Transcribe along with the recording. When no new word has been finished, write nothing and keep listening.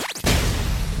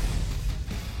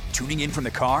Tuning in from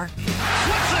the car? Flips it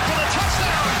for the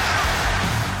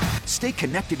touchdown! Stay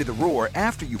connected to the Roar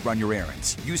after you run your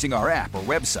errands using our app or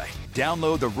website.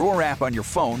 Download the Roar app on your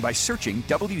phone by searching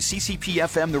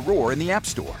WCCP-FM The Roar in the App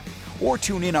Store. Or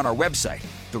tune in on our website,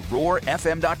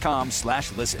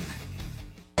 theroarfm.com/listen.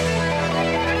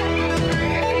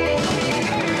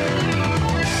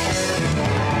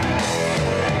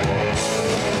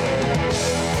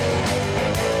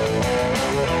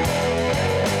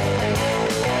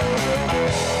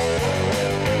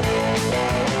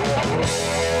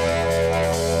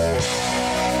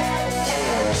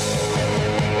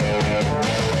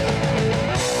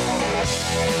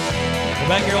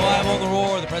 Back here live on the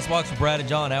Roar, the press box with Brad and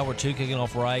John. Hour 2 kicking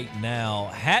off right now.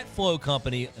 Hat Flow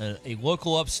Company, a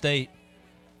local upstate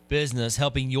business,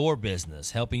 helping your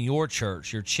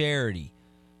church, your charity,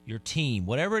 your team,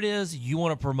 whatever it is you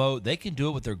want to promote. They can do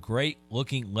it with their great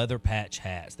looking leather patch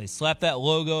hats. They slap that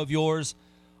logo of yours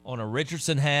on a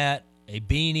Richardson hat, a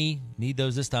beanie, need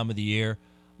those this time of the year,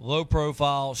 low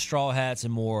profile, straw hats,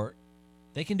 and more.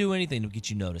 They can do anything to get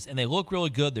you noticed, and they look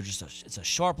really good. They're just it's a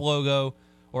sharp logo.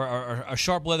 Or a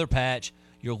sharp leather patch,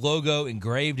 your logo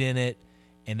engraved in it,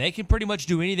 and they can pretty much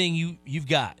do anything you've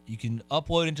got. You can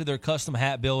upload into their custom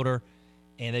hat builder,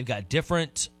 and they've got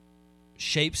different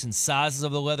shapes and sizes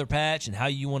of the leather patch and how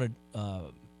you want to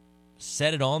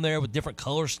set it on there with different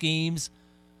color schemes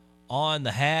on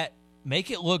the hat.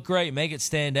 Make it look great. Make it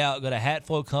stand out. Go to Hat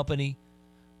Flow Company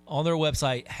on their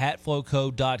website,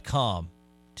 hatflowco.com,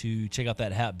 to check out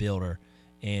that hat builder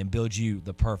and build you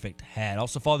the perfect hat.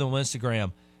 Also follow them on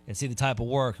Instagram and see the type of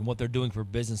work and what they're doing for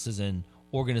businesses and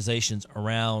organizations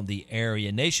around the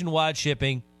area. Nationwide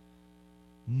shipping,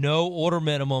 no order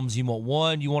minimums. You want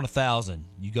one, you want 1,000.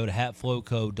 You go to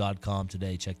hatflowco.com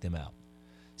today. Check them out.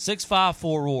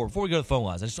 654-ROAR. Before we go to the phone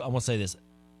lines, I want to say this.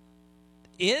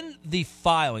 In the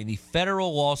filing, the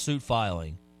federal lawsuit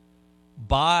filing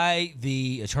by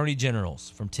the attorney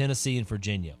generals from Tennessee and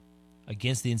Virginia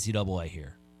against the NCAA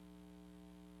here,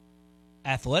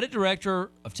 athletic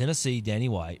director of Tennessee, Danny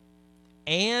White,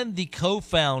 and the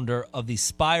co-founder of the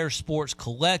Spire Sports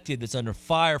Collective that's under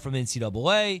fire from the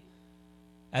NCAA,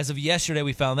 as of yesterday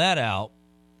we found that out,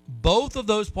 both of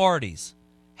those parties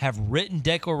have written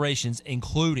declarations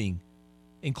included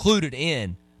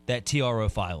in that TRO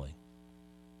filing.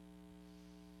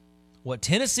 What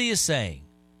Tennessee is saying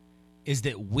is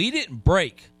that we didn't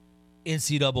break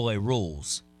NCAA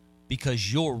rules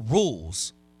because your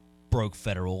rules broke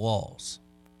federal laws.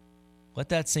 Let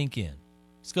that sink in.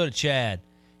 Let's go to Chad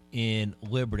in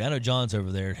Liberty. I know John's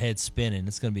over there, head spinning.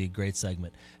 It's going to be a great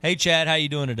segment. Hey, Chad, how you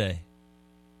doing today?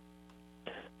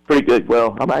 Pretty good.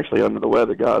 Well, I'm actually under the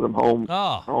weather, guys. I'm home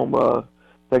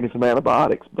taking some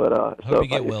antibiotics. But Hope you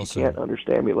get well, if you can't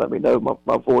understand me, let me know.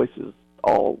 My voice is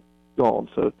all gone.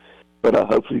 So, but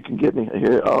hopefully you can get me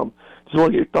here. Just want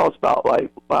to get your thoughts about, like,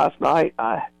 last night.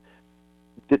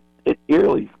 It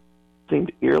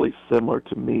seemed eerily similar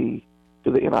to me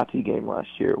to the NIT game last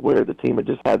year, where the team had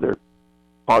just had their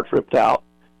hearts ripped out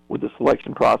with the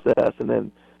selection process and then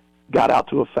got out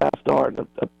to a fast start and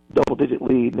a double-digit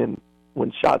lead, and then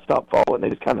when shots stopped falling, they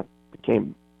just kind of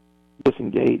became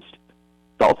disengaged.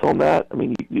 Thoughts on that? I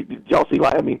mean, y'all see,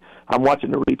 like, I mean, I'm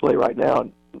watching the replay right now,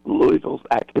 and Louisville's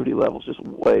activity level is just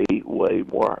way, way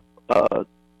more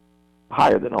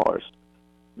higher than ours.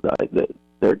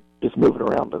 They're just moving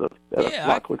around at a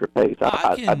lot quicker pace.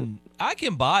 I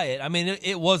can buy it. I mean,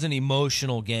 it was an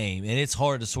emotional game, and it's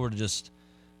hard to sort of just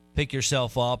pick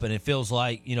yourself up, and it feels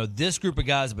like, this group of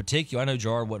guys in particular, I know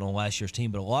Gerard wasn't on last year's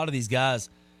team, but a lot of these guys,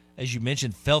 as you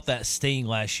mentioned, felt that sting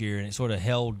last year, and it sort of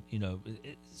held,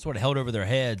 over their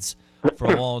heads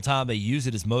for a long time. They use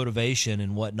it as motivation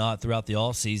and whatnot throughout the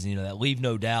offseason, that leave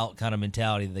no doubt kind of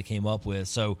mentality that they came up with.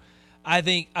 So I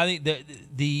think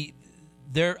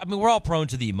we're all prone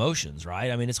to the emotions,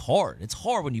 right? I mean, it's hard. It's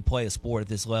hard when you play a sport at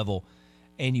this level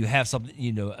and you have something,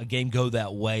 a game go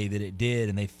that way that it did,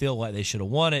 and they feel like they should have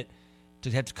won it,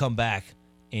 to have to come back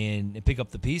and pick up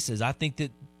the pieces. I think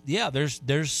that,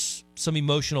 there's some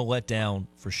emotional letdown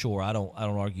for sure. I don't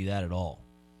argue that at all.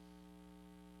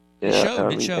 Yeah,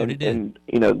 it showed. It did.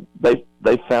 And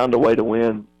they found a way to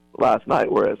win last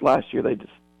night, whereas last year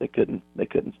they couldn't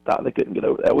stop. They couldn't get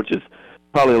over that, which is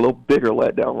probably a little bigger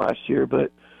letdown last year.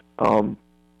 But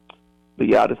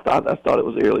yeah, I thought it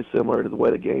was eerily similar to the way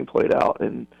the game played out,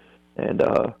 and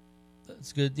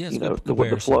that's good. Yeah, good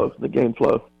the game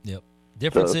flow. Yep.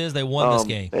 Difference is they won this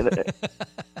game.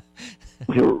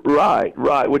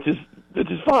 Right, which is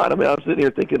fine. I mean, I'm sitting here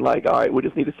thinking, like, all right, we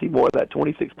just need to see more of that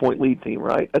 26-point lead team,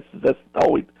 right? That's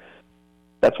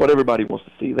what everybody wants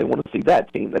to see. They want to see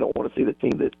that team. They don't want to see the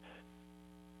team that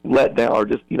let down or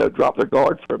just, drop their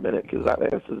guard for a minute, because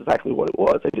that's exactly what it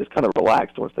was. They just kind of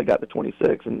relaxed once they got to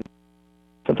 26, and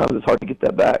sometimes it's hard to get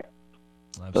that back.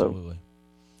 Absolutely.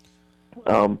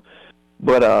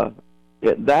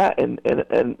 That and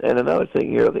another thing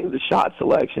here, I think the shot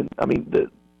selection. I mean,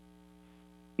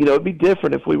 it'd be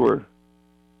different if we weren't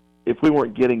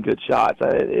getting good shots.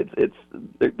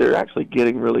 They're actually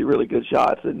getting really, really good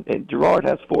shots, and Gerard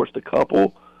has forced a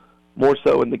couple, more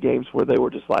so in the games where they were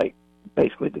just like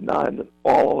basically denying the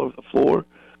ball all over the floor.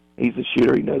 He's a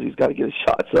shooter; he knows he's got to get his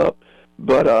shots up.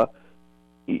 But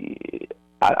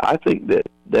I think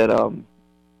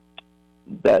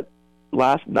that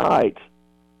last night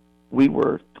we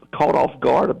were caught off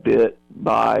guard a bit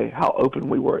by how open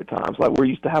we were at times. Like, we're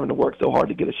used to having to work so hard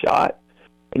to get a shot,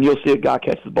 and you'll see a guy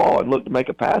catch the ball and look to make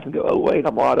a pass and go, "Oh wait,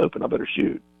 I'm wide open, I better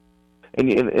shoot." And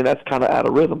that's kind of out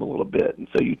of rhythm a little bit. And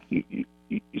so you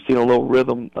see a little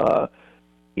rhythm. I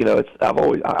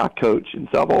coach, and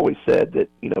so I've always said that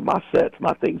my sets,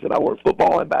 my things that I work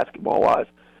football and basketball wise,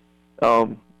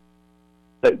 the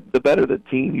better the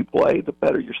team you play, the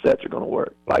better your sets are going to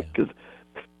work. Like, because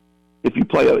if you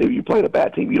play a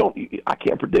bad team, I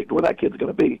can't predict where that kid's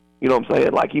going to be. You know what I'm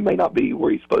saying? Like, he may not be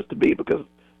where he's supposed to be because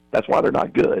that's why they're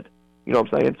not good. You know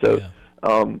what I'm saying? So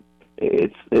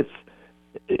it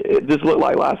just looked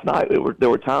like last night there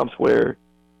were times where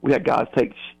we had guys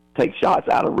take shots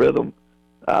out of rhythm,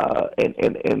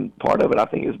 and part of it I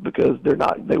think is because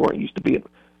they weren't used to being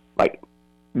like,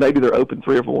 maybe they're open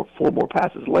 3 or 4 more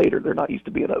passes later. They're not used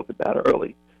to being open that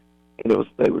early. And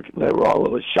they were all a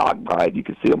little shocked by it. You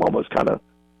could see them almost kind of,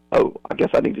 oh, I guess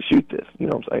I need to shoot this. You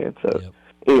know what I'm saying? So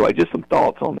Anyway, just some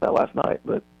thoughts on that last night.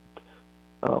 But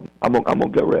I'm gonna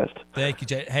go rest. Thank you,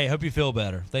 Jay. Hey, hope you feel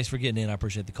better. Thanks for getting in. I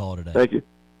appreciate the call today. Thank you.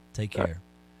 Take care.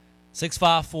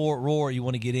 654 Roar. You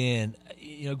want to get in?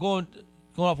 Going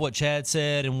off what Chad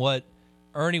said and what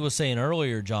Ernie was saying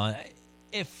earlier, John.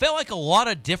 It felt like a lot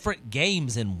of different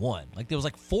games in one. Like, there was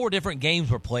like 4 different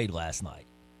games were played last night.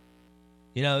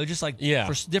 Just like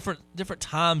for different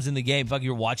times in the game, it felt like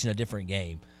you were watching a different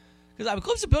game. Because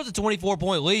Clemson built a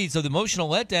 24-point lead, so the emotional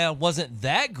letdown wasn't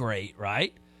that great,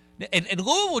 right? And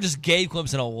Louisville just gave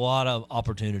Clemson a lot of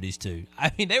opportunities, too.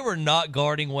 I mean, they were not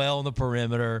guarding well on the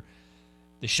perimeter.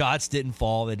 The shots didn't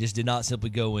fall. They just did not simply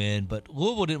go in. But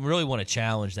Louisville didn't really want to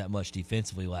challenge that much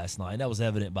defensively last night. And that was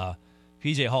evident by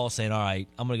P.J. Hall saying, all right,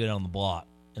 I'm going to go down the block,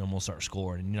 and I'm going to start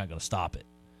scoring, and you're not going to stop it.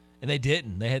 And they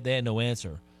didn't. They had no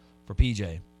answer for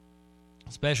P.J.,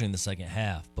 especially in the second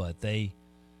half. But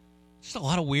just a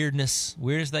lot of weirdness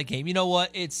in that game. You know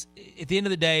what? It's at the end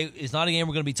of the day, it's not a game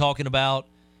we're going to be talking about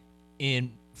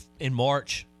in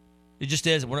March. It just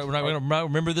isn't. We're not going to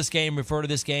remember this game, refer to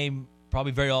this game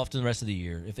probably very often the rest of the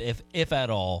year, if at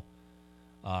all.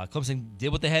 Clemson did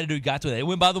what they had to do, got to it. They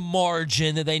went by the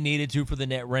margin that they needed to for the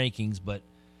net rankings, but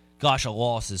gosh, a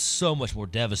loss is so much more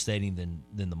devastating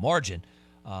than the margin.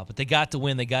 But they got to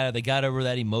win. They got over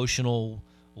that emotional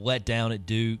letdown at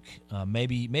Duke.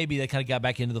 Maybe they kind of got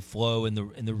back into the flow and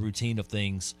the routine of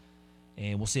things.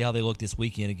 And we'll see how they look this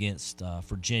weekend against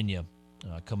Virginia,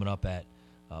 coming up at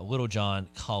Little John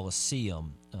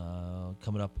Coliseum,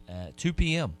 coming up at 2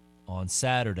 p.m. on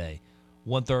Saturday,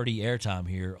 1:30 airtime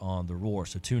here on the Roar.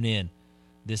 So tune in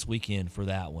this weekend for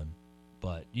that one.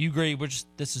 But you agree,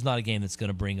 this is not a game that's going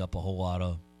to bring up a whole lot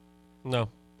of. No,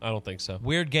 I don't think so.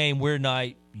 Weird game, weird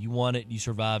night. You won it. You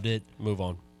survived it. Move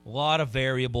on. A lot of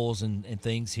variables and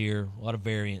things here. A lot of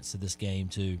variance to this game,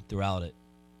 too, throughout it.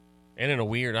 And in a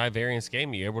weird, high-variance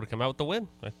game, you're able to come out with the win.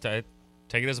 I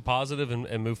take it as a positive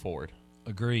and move forward.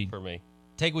 Agreed. For me.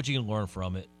 Take what you can learn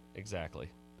from it. Exactly.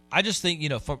 I just think,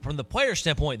 from the player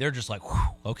standpoint, they're just like,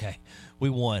 whew, okay, we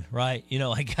won, right?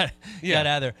 I got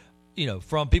out of there.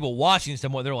 From people watching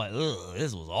standpoint, they're like, ugh,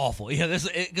 this was awful. Because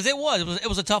it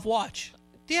was a tough watch.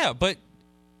 Yeah, but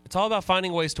it's all about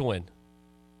finding ways to win.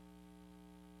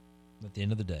 At the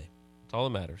end of the day. It's all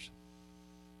that matters.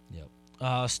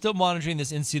 Yep. Still monitoring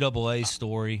this NCAA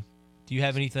story. Do you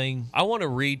have anything? I want to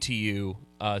read to you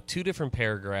 2 different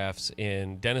paragraphs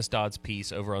in Dennis Dodd's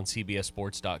piece over on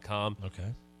CBSSports.com.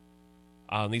 Okay.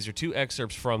 These are 2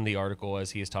 excerpts from the article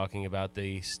as he is talking about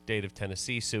the state of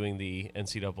Tennessee suing the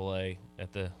NCAA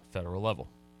at the federal level.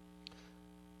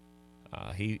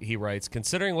 He writes,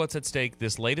 considering what's at stake,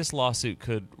 this latest lawsuit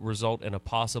could result in a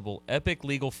possible epic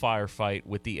legal firefight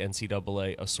with the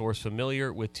NCAA, a source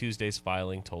familiar with Tuesday's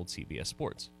filing told CBS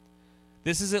Sports.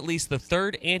 This is at least the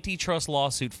 3rd antitrust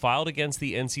lawsuit filed against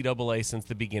the NCAA since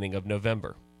the beginning of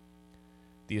November.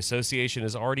 The association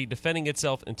is already defending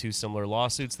itself in 2 similar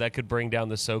lawsuits that could bring down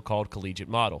the so-called collegiate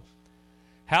model.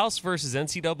 House versus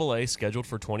NCAA, scheduled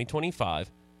for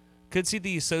 2025, could see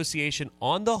the association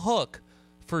on the hook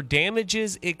for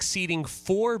damages exceeding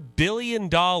 $4 billion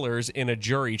in a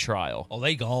jury trial. Oh,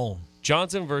 they gone.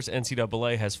 Johnson versus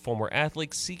NCAA has former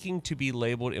athletes seeking to be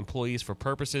labeled employees for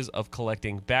purposes of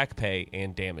collecting back pay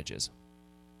and damages.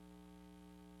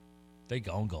 They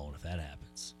gone if that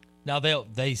happens. Now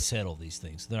they settle these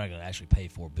things. They're not going to actually pay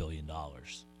 $4 billion.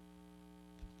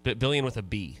 Billion with a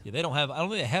B. Yeah, they don't have. I don't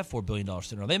think they have $4 billion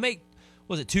sitting around. They make,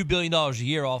 was it $2 billion a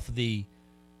year off of the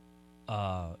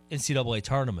NCAA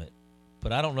tournament,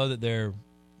 but I don't know that their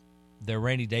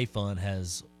rainy day fund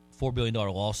has $4 billion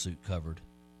lawsuit covered.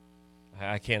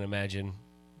 I can't imagine.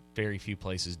 Very few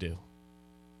places do.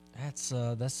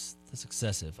 That's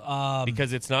excessive.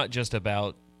 Because it's not just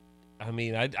about. I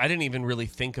mean, I didn't even really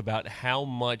think about how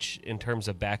much in terms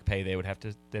of back pay they'd have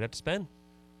to spend.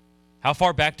 How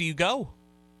far back do you go?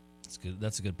 That's good.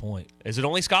 That's a good point. Is it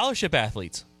only scholarship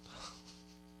athletes?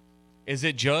 Is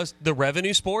it just the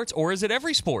revenue sports, or is it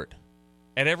every sport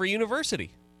at every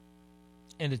university?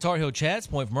 And to Tar Heel Chad's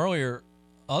point from earlier,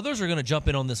 others are going to jump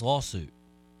in on this lawsuit.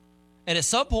 And at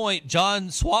some point, John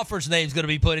Swofford's name is going to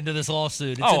be put into this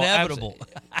lawsuit. It's inevitable.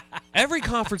 Every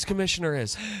conference commissioner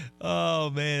is. Oh,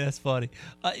 man, that's funny.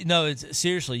 No,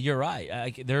 seriously, you're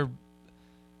right. They're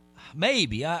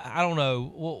maybe. I don't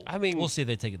know. Well, I mean, we'll see if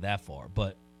they take it that far.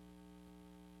 But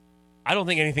I don't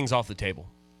think anything's off the table.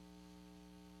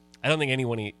 I don't think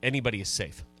anybody is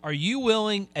safe. Are you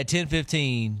willing at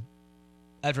 10:15,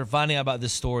 after finding out about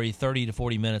this story 30 to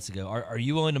 40 minutes ago, are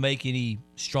you willing to make any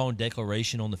strong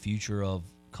declaration on the future of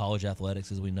college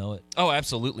athletics as we know it? Oh,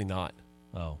 absolutely not.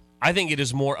 Oh. I think it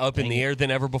is more up in the air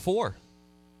than ever before.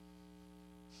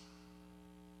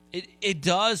 It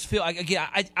does feel like, again,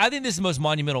 I think this is the most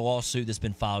monumental lawsuit that's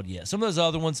been filed yet. Some of those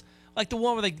other ones, like the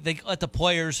one where they let the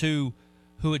players who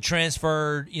had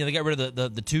transferred, they got rid of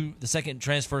the second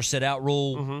transfer sit out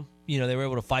rule. Mm-hmm. They were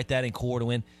able to fight that in court and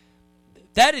win.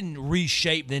 That didn't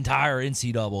reshape the entire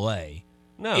NCAA.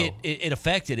 No. It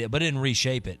affected it, but it didn't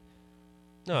reshape it.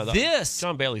 No,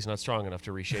 John Bailey's not strong enough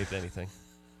to reshape anything.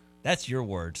 That's your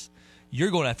words.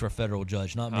 You're going after a federal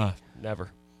judge, not me.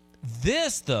 Never.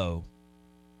 This, though,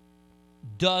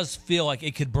 does feel like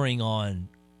it could bring on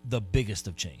the biggest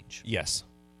of change. Yes.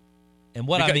 And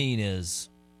what I mean is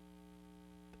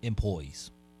employees.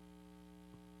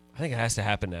 I think it has to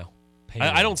happen now.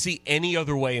 I don't see any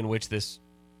other way in which this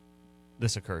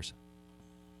occurs.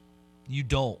 You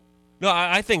don't? No,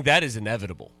 I think that is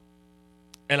inevitable.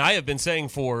 And I have been saying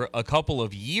for a couple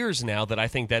of years now that I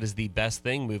think that is the best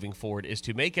thing moving forward, is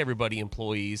to make everybody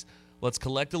employees. Let's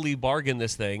collectively bargain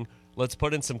this thing. Let's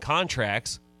put in some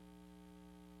contracts.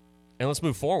 And let's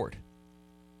move forward.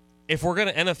 If we're going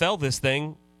to NFL this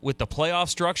thing with the playoff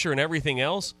structure and everything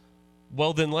else,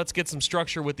 well, then let's get some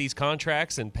structure with these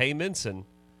contracts and payments and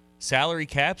salary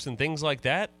caps and things like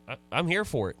that. I'm here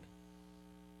for it.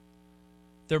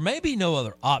 There may be no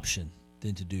other option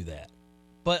than to do that.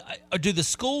 But do the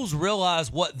schools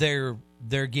realize what they're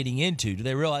getting into? Do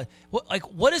they realize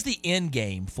what is the end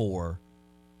game for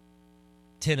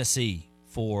Tennessee,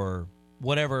 for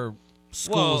whatever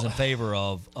school is in favor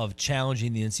of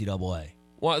challenging the NCAA?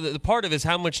 Well, the part of it is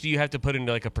how much do you have to put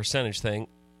into like a percentage thing?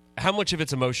 How much of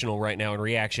it's emotional right now and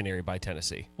reactionary by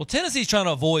Tennessee? Well, Tennessee's trying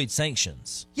to avoid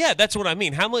sanctions. Yeah, that's what I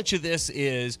mean. How much of this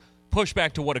is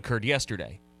pushback to what occurred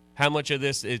yesterday? How much of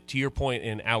this, to your point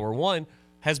in hour one,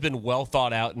 has been well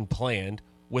thought out and planned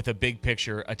with a big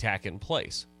picture attack in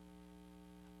place?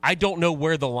 I don't know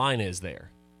where the line is there.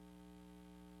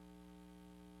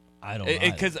 I don't know.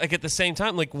 Because at the same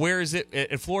time, where is it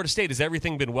at Florida State? Has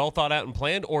everything been well thought out and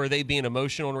planned, or are they being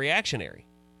emotional and reactionary?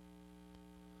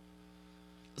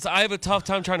 So I have a tough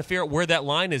time trying to figure out where that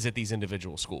line is at these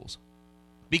individual schools.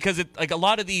 Because a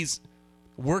lot of these,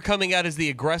 we're coming out as the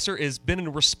aggressor, has been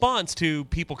in response to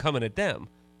people coming at them.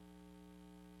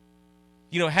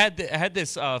 Had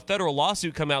this federal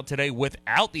lawsuit come out today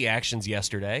without the actions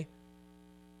yesterday,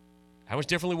 how much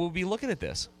differently would we be looking at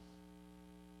this?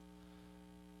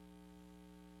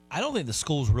 I don't think the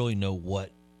schools really know what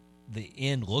the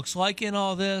end looks like in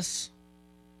all this,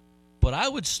 but I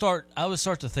would start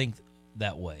to think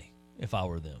that way if I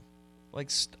were them.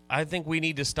 I think we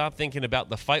need to stop thinking about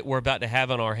the fight we're about to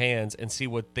have on our hands and see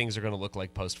what things are going to look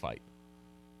like post-fight.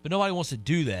 But nobody wants to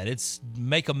do that. It's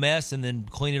make a mess and then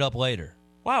clean it up later.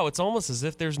 Wow, it's almost as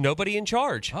if there's nobody in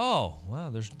charge. Oh, wow,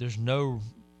 there's no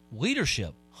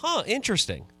leadership. Huh,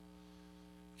 interesting.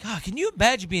 God, can you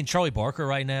imagine being Charlie Barker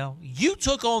right now? You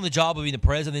took on the job of being the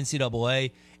president of the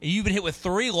NCAA, and you've been hit with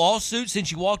 3 lawsuits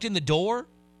since you walked in the door?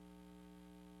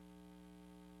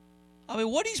 I mean,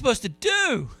 what are you supposed to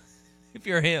do if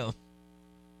you're him?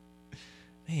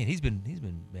 Man, he's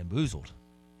been bamboozled.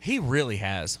 He really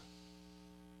has.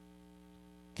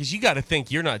 Because you got to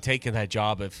think you're not taking that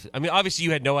job obviously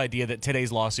you had no idea that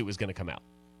today's lawsuit was going to come out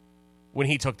when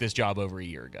he took this job over a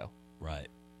year ago. Right.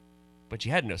 But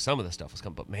you had to know some of the stuff was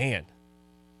coming. But, man,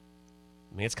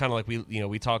 it's kind of like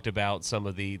we talked about some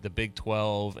of the Big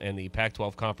 12 and the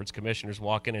Pac-12 conference commissioners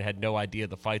walking and had no idea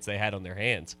the fights they had on their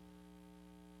hands.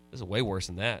 This is way worse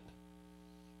than that.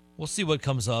 We'll see what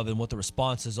comes of and what the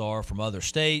responses are from other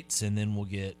states, and then we'll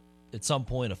get, at some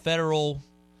point, a federal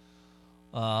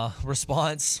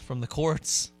response from the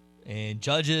courts and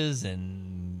judges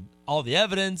and all the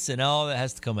evidence and all that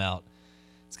has to come out.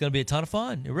 It's going to be a ton of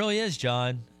fun. It really is,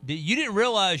 John. You didn't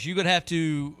realize you're going to have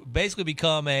to basically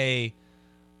become a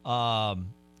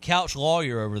couch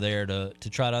lawyer over there to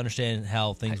try to understand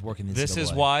how things work in the NCAA. This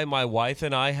is why my wife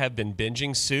and I have been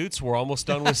binging Suits. We're almost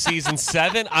done with season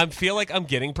 7. I feel like I'm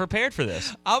getting prepared for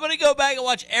this. I'm going to go back and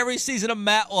watch every season of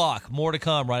Matlock. More to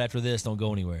come right after this. Don't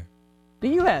go anywhere. Do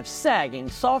you have sagging,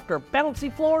 soft, or bouncy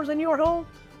floors in your home?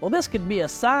 Well, this could be a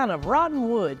sign of rotten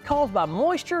wood caused by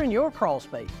moisture in your crawl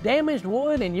space. Damaged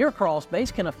wood in your crawl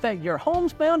space can affect your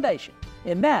home's foundation,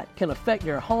 and that can affect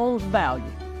your home's value,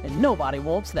 and nobody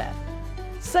wants that.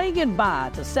 Say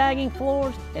goodbye to sagging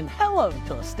floors and hello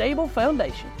to a stable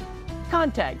foundation.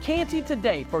 Contact Canty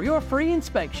today for your free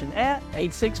inspection at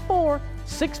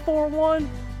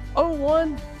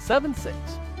 864-641-0176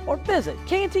 or visit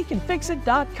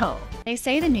cantycanfixit.com. They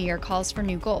say the new year calls for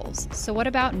new goals, so what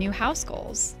about new house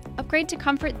goals? Upgrade to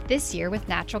comfort this year with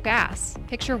natural gas.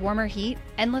 Picture warmer heat,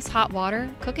 endless hot water,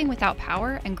 cooking without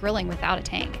power, and grilling without a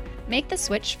tank. Make the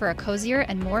switch for a cozier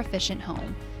and more efficient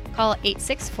home. Call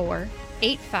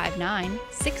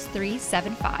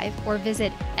 864-859-6375 or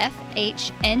visit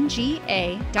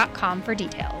fhnga.com for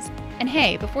details. And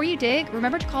hey, before you dig,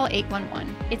 remember to call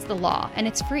 811. It's the law, and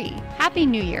it's free. Happy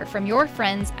New Year from your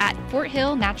friends at Fort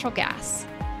Hill Natural Gas.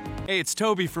 Hey, it's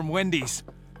Toby from Wendy's.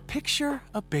 Picture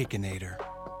a Baconator.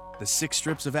 The 6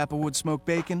 strips of Applewood smoked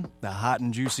bacon, the hot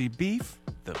and juicy beef,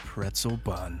 the pretzel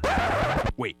bun.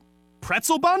 Wait,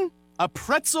 pretzel bun? A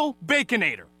pretzel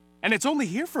Baconator. And it's only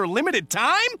here for a limited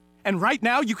time? And right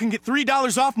now you can get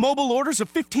 $3 off mobile orders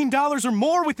of $15 or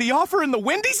more with the offer in the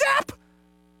Wendy's app?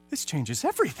 This changes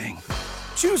everything.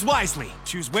 Choose wisely.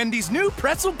 Choose Wendy's new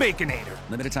Pretzel Baconator.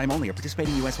 Limited time only. A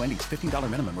participating U.S. Wendy's. $15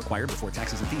 minimum required before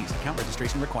taxes and fees. Account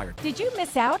registration required. Did you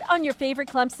miss out on your favorite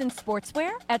Clemson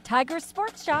sportswear? At Tiger's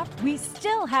Sports Shop, we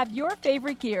still have your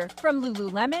favorite gear from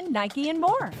Lululemon, Nike, and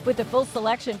more. With a full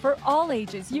selection for all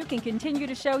ages, you can continue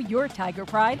to show your Tiger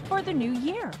pride for the new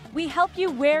year. We help you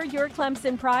wear your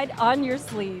Clemson pride on your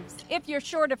sleeves. If you're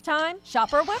short of time,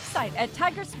 shop our website at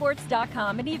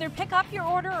tigersports.com and either pick up your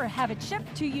order or have it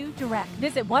shipped to you direct.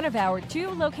 Visit one of our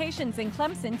 2 locations in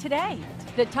Clemson today.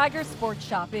 The Tiger Sports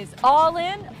Shop is all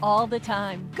in, all the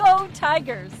time. Go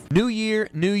Tigers! New year,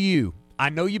 new you. I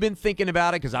know you've been thinking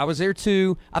about it because I was there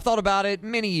too. I thought about it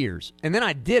many years. And then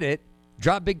I did it,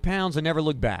 dropped big pounds, and never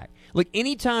looked back. Look,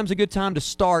 anytime's a good time to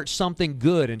start something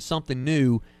good and something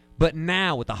new. But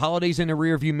now, with the holidays in the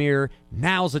rearview mirror,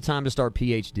 now's the time to start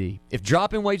PhD. If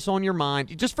dropping weight's on your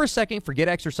mind, just for a second, forget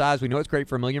exercise. We know it's great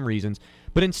for a million reasons.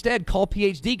 But instead, call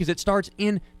PhD because it starts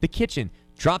in the kitchen.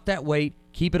 Drop that weight.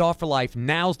 Keep it off for life.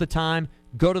 Now's the time.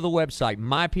 Go to the website,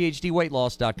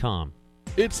 myphdweightloss.com.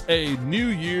 It's a new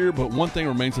year, but one thing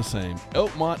remains the same.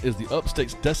 Elkmont is the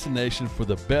Upstate's destination for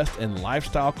the best in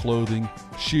lifestyle clothing,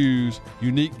 shoes,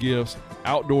 unique gifts,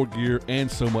 outdoor gear,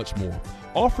 and so much more.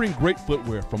 Offering great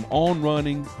footwear from On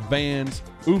Running, Vans,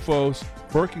 Ufos,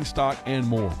 Birkenstock, and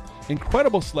more.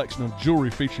 Incredible selection of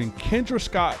jewelry featuring Kendra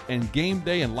Scott and game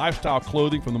day and lifestyle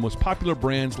clothing from the most popular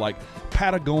brands like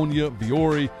Patagonia,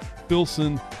 Viore,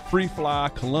 Filson, Free Fly,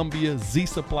 Columbia, Z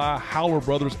Supply, Howler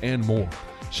Brothers, and more.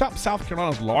 Shop South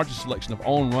Carolina's largest selection of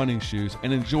On Running shoes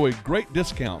and enjoy great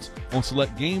discounts on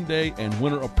select game day and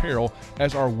winter apparel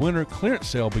as our winter clearance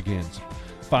sale begins.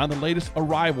 Find the latest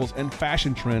arrivals and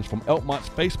fashion trends from Elkmont's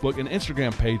Facebook and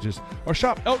Instagram pages or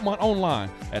shop Elkmont online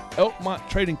at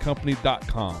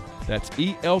elkmonttradingcompany.com. That's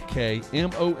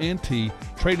ELKMONT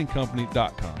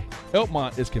tradingcompany.com.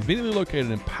 Elkmont is conveniently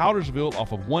located in Powdersville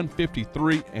off of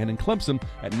 153 and in Clemson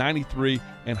at 93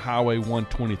 and Highway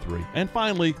 123. And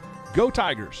finally, go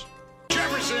Tigers!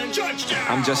 Jefferson, touchdown!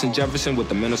 I'm Justin Jefferson with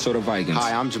the Minnesota Vikings.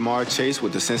 Hi, I'm Jamar Chase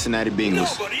with the Cincinnati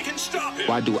Bengals. Nobody can stop it.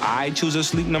 Why do I choose a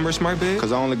Sleep Number smart bed?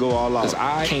 Because I only go all out. Because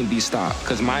I can't be stopped.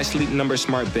 Because my Sleep Number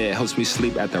smart bed helps me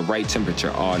sleep at the right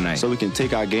temperature all night. So we can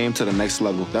take our game to the next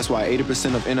level. That's why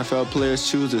 80% of NFL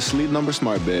players choose the Sleep Number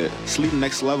smart bed. Sleep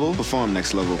next level, perform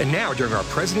next level. And now, during our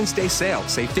President's Day sale,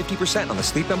 save 50% on the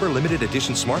Sleep Number limited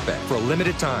edition smart bed for a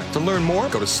limited time. To learn more,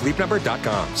 go to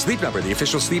sleepnumber.com. Sleep Number, the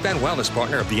official sleep and wellness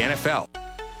partner of the NFL.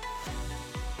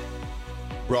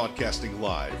 Broadcasting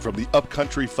live from the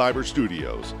Upcountry Fiber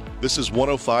Studios, this is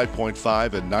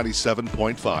 105.5 and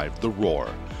 97.5 The Roar.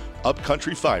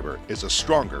 Upcountry Fiber is a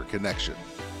stronger connection.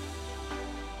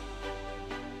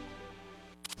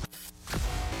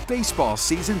 Baseball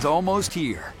season's almost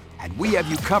here, and we have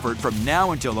you covered from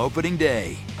now until opening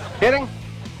day. Hitting?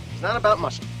 It's not about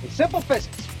muscle. It's simple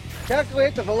physics.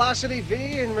 Calculate the velocity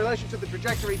v in relation to the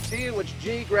trajectory t, in which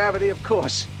g, gravity, of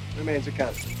course, remains a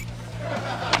constant.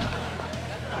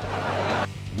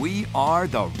 We are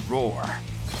the Roar.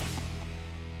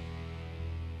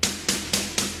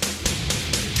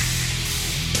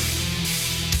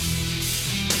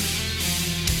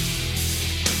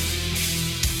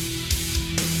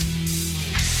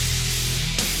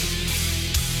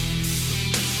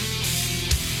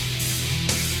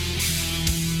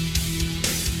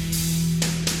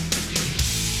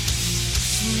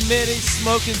 Smitty's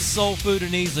Smoking Soul Food in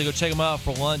Easley. Go check them out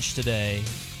for lunch today.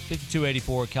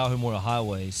 5284 Calhoun Memorial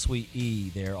Highway, Suite E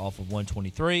there off of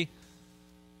 123.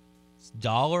 It's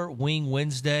 $1 Wing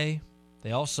Wednesday.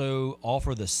 They also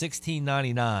offer the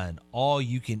 $16.99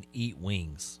 all-you-can-eat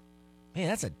wings. Man,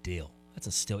 that's a deal. That's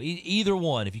a steal. Either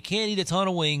one. If you can't eat a ton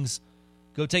of wings,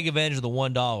 go take advantage of the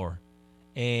 $1.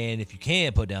 And if you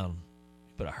can, put a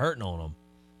hurting on them.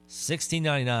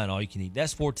 $16.99 all you can eat.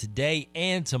 That's for today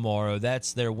and tomorrow.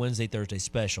 That's their Wednesday, Thursday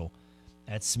special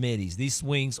at Smitty's. These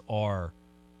wings are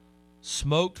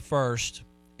smoked first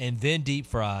and then deep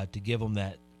fried to give them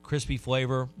that crispy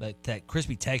flavor, that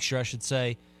crispy texture, I should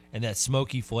say, and that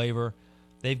smoky flavor.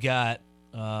 They've got,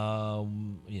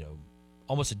 almost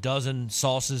a dozen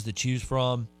sauces to choose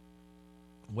from.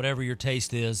 Whatever your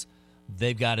taste is,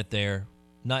 they've got it there.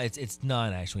 It's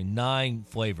 9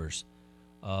 flavors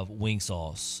of wing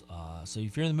sauce. So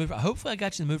if you're in the mood, hopefully I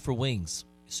got you in the mood for wings.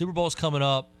 Super Bowl's coming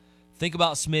up. Think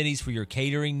about Smitty's for your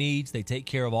catering needs. They take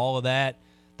care of all of that.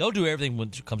 They'll do everything when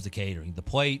it comes to catering. The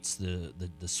plates, the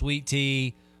sweet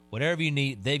tea, whatever you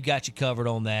need, they've got you covered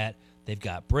on that. They've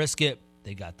got brisket.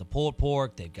 They've got the pulled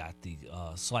pork. They've got the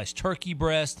sliced turkey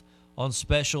breast on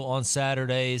special on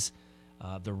Saturdays.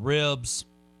 The ribs,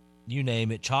 you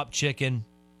name it, chopped chicken.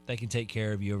 They can take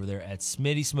care of you over there at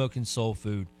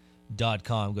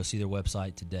SmittySmokingSoulFood.com. Go see their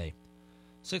website today.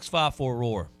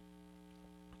 654-ROAR.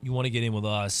 You want to get in with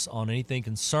us on anything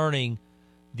concerning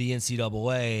the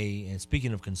NCAA. And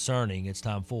speaking of concerning, it's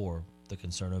time for the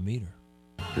Concernometer.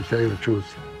 To tell you the truth,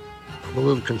 I'm a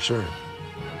little concerned.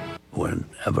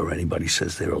 Whenever anybody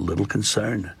says they're a little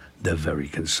concerned, they're very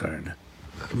concerned.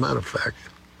 As a matter of fact,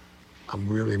 I'm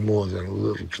really more than a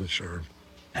little concerned.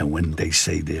 And when they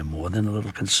say they're more than a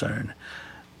little concerned,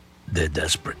 they're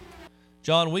desperate.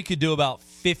 John, we could do about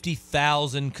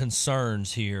 50,000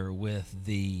 concerns here with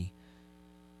the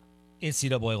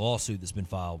NCAA lawsuit that's been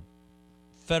filed,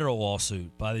 federal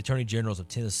lawsuit by the Attorney Generals of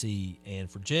Tennessee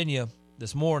and Virginia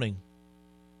this morning.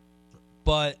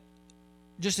 But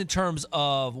just in terms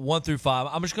of 1 through 5,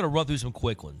 I'm just going to run through some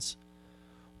quick ones.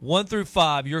 1 through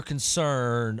 5, you're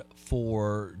concerned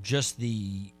for just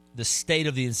the state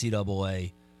of the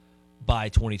NCAA by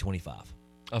 2025.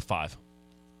 A 5.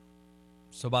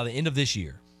 So by the end of this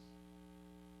year.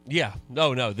 Yeah.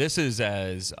 No. This is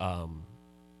as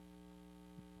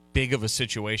big of a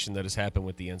situation that has happened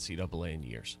with the NCAA in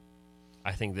years.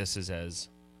 I think this is as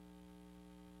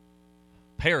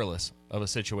perilous of a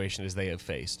situation as they have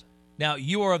faced. Now,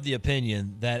 you are of the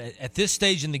opinion that at this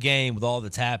stage in the game, with all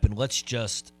that's happened, let's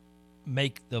just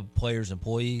make the players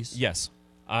employees? Yes.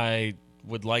 I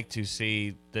would like to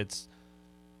see that's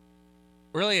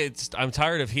really, I'm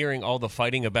tired of hearing all the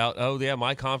fighting about, oh, yeah,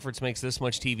 my conference makes this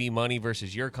much TV money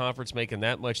versus your conference making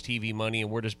that much TV money,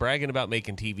 and we're just bragging about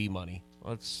making TV money.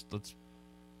 Let's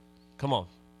come on.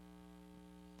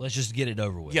 Let's just get it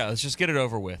over with. Yeah, let's just get it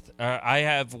over with. I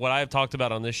have what I have talked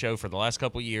about on this show for the last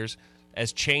couple of years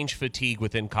as change fatigue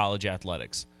within college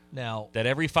athletics. Now, that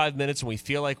every 5 minutes when we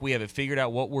feel like we have it figured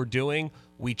out what we're doing,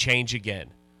 we change again.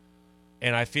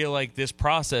 And I feel like this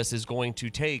process is going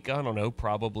to take, I don't know,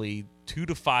 probably 2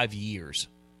 to 5 years.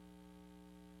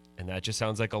 And that just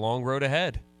sounds like a long road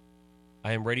ahead.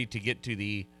 I am ready to get to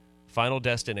the final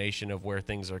destination of where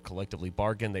things are collectively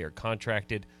bargained, they are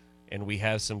contracted, and we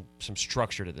have some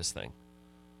structure to this thing.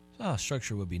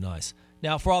 Structure would be nice.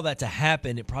 Now, for all that to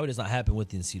happen, it probably does not happen with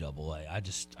the NCAA. I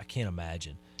can't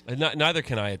imagine. And neither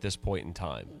can I at this point in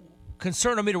time.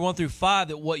 Concernometer 1 through 5,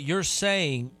 that what you're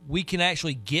saying, we can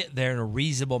actually get there in a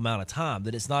reasonable amount of time,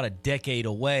 that it's not a decade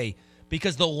away.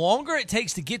 Because the longer it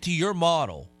takes to get to your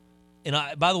model, and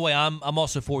by the way, I'm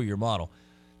also for your model,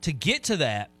 to get to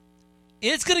that,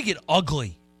 it's going to get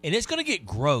ugly, and it's going to get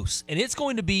gross, and it's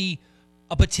going to be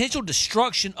a potential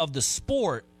destruction of the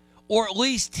sport or at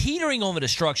least teetering on the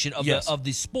destruction of Yes.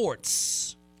 the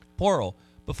sports, plural,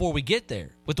 before we get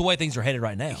there with the way things are headed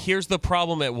right now. Here's the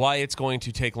problem at why it's going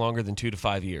to take longer than 2 to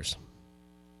 5 years.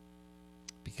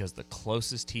 Because the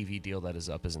closest TV deal that is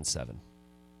up is in 7.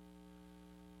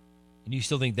 And you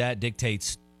still think that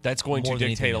dictates That's going more to than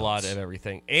dictate anything a lot else. of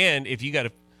everything. And if you got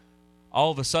to,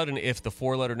 all of a sudden, if the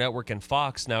 4-letter network and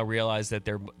Fox now realize that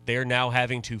they're now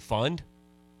having to fund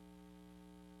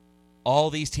all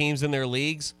these teams in their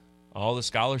leagues, all the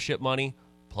scholarship money,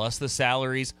 plus the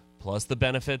salaries, plus the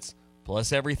benefits,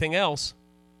 plus everything else,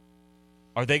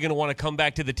 are they going to want to come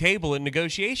back to the table in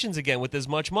negotiations again with as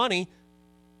much money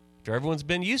after everyone's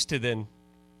been used to then?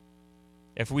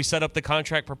 If we set up the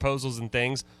contract proposals and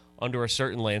things under a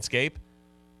certain landscape.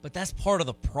 But that's part of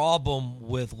the problem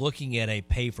with looking at a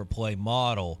pay-for-play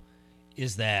model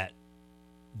is that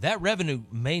revenue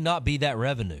may not be that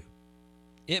revenue.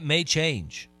 It may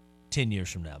change 10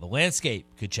 years from now. The landscape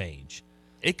could change.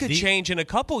 It could change in a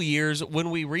couple years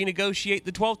when we renegotiate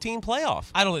the 12-team playoff.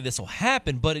 I don't think this will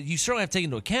happen, but you certainly have to take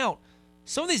into account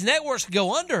some of these networks could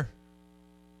go under.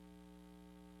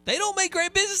 They don't make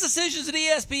great business decisions at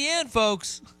ESPN,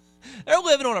 folks. They're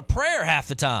living on a prayer half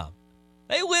the time.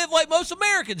 They live like most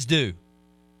Americans do.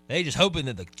 They just hoping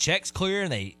that the check's clear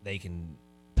and they can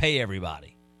pay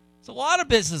everybody. There's a lot of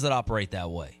businesses that operate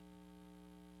that way.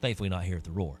 Thankfully not here at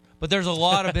the Roar. But there's a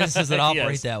lot of businesses that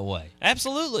operate Yes. that way.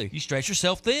 Absolutely. You stretch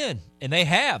yourself thin. And they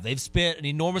have. They've spent an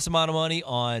enormous amount of money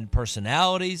on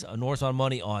personalities, an enormous amount of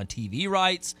money on TV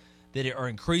rights that are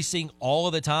increasing all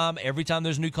of the time, every time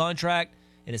there's a new contract.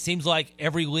 And it seems like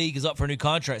every league is up for a new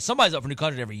contract. Somebody's up for a new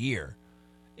contract every year.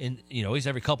 And, at least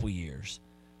every couple of years.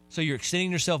 So you're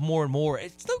extending yourself more and more.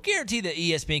 It's no guarantee that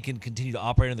ESPN can continue to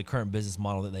operate in the current business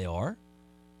model that they are.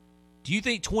 Do you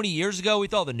think 20 years ago we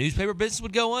thought the newspaper business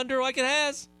would go under like it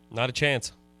has? Not a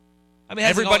chance. I mean,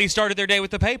 everybody started their day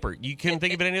with the paper. You couldn't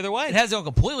think of it any other way. It hasn't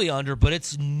gone completely under, but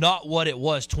it's not what it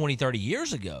was 20, 30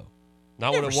 years ago.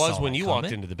 Not what it was when you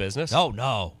walked into the business. Oh,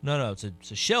 no.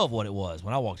 It's a shell of what it was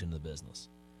when I walked into the business.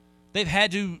 They've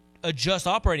had to adjust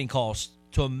operating costs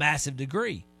to a massive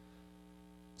degree.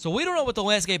 So we don't know what the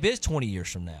landscape is 20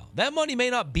 years from now. That money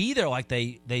may not be there like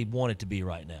they want it to be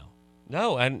right now.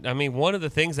 No, and I mean, one of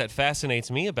the things that fascinates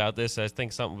me about this, I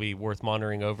think something will be worth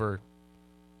monitoring over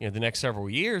the next several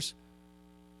years.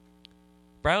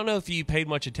 But I don't know if you paid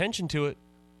much attention to it,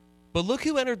 but look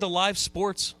who entered the live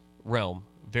sports realm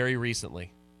very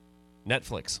recently.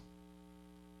 Netflix.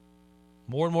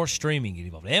 More and more streaming getting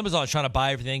involved. Amazon's trying to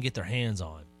buy everything and get their hands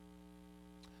on.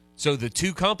 So the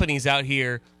two companies out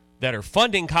here that are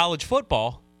funding college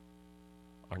football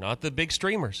are not the big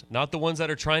streamers, not the ones that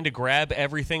are trying to grab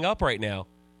everything up right now.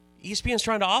 ESPN's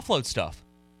trying to offload stuff.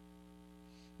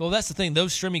 Well, that's the thing.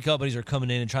 Those streaming companies are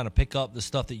coming in and trying to pick up the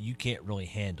stuff that you can't really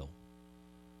handle.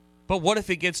 But what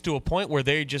if it gets to a point where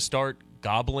they just start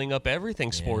gobbling up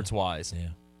everything sports-wise? Yeah.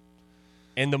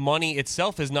 And the money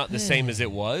itself is not the same as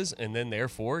it was, and then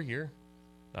therefore you're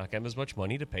not getting as much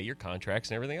money to pay your contracts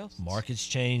and everything else. Markets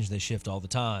change. They shift all the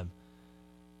time.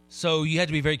 So you have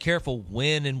to be very careful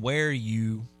when and where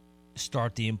you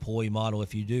start the employee model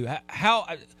if you do.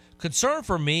 Concern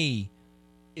for me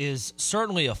is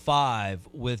certainly a 5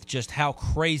 with just how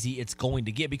crazy it's going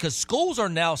to get because schools are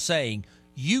now saying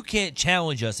you can't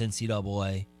challenge us,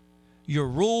 NCAA. Your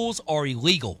rules are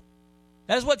illegal.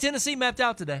 That's what Tennessee mapped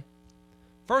out today.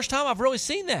 First time I've really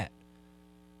seen that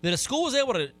a school was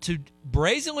able to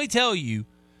brazenly tell you,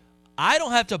 I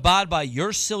don't have to abide by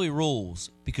your silly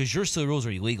rules because your silly rules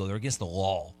are illegal. They're against the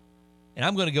law. And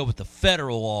I'm going to go with the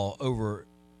federal law over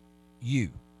you.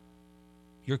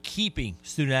 You're keeping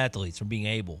student athletes from being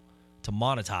able to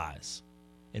monetize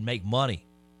and make money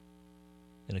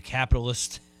in a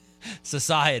capitalist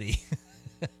society.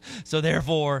 So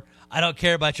therefore, I don't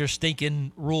care about your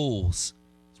stinking rules.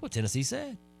 That's what Tennessee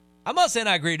said. I'm not saying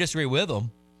I agree or disagree with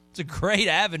them. It's a great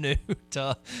avenue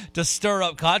to stir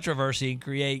up controversy and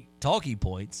create talking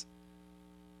points.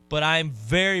 But I'm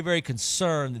very, very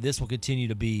concerned that this will continue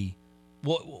to be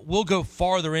we'll go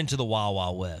farther into the Wild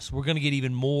Wild West. We're going to get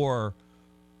even more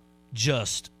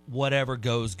just whatever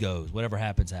goes, whatever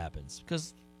happens.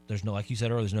 Because there's no, like you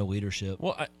said earlier, there's no leadership.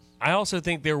 Well, I also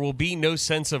think there will be no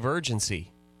sense of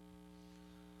urgency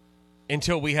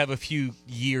until we have a few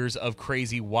years of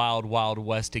crazy Wild Wild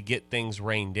West to get things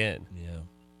reined in. Yeah.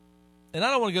 And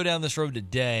I don't want to go down this road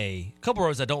today. A couple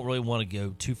roads I don't really want to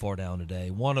go too far down today.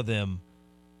 One of them,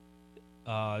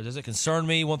 does it concern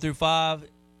me 1 through 5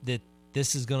 that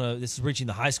this is reaching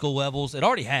the high school levels? It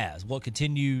already has. Will it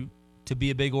continue to be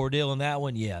a big ordeal in that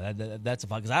one? Yeah, that's a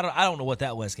fun because I don't know what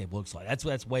that landscape looks like.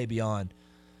 That's way beyond,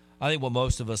 I think, what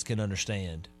most of us can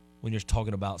understand. when you're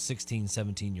talking about 16,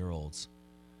 17-year-olds.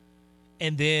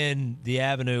 And then the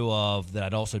avenue of,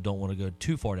 that I also don't want to go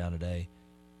too far down today,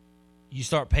 you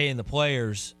start paying the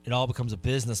players, it all becomes a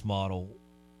business model.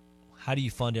 How do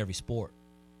you fund every sport?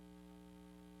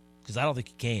 Because I don't think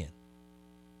you can.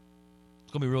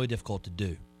 It's going to be really difficult to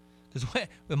do. Because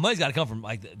the money's got to come from,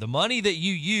 like, the money that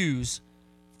you use,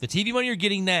 the TV money you're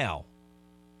getting now,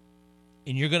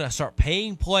 and you're going to start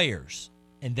paying players.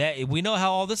 And that we know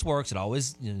how all this works. It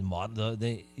always,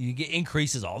 you get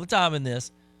increases all the time in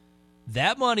this.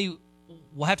 That money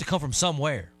will have to come from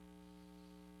somewhere.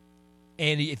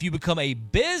 And if you become a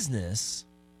business,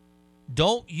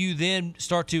 don't you then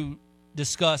start to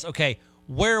discuss, okay,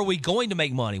 where are we going to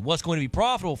make money? What's going to be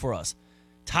profitable for us?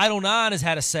 Title IX has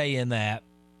had a say in that.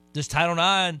 Does Title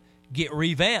IX get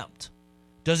revamped?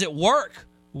 Does it work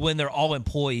when they're all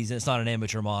employees and it's not an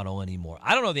amateur model anymore?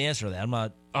 I don't know the answer to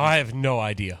that. I have no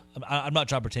idea. I'm not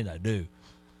trying to pretend I do.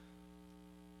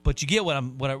 But you get where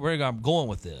I'm going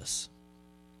with this.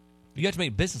 You have to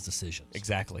make business decisions.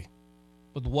 Exactly.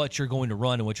 With what you're going to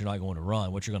run and what you're not going to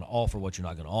run, what you're going to offer, what you're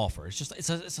not going to offer. It's just it's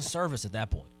a service at that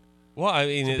point. Well, I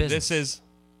mean,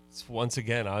 once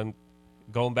again, I'm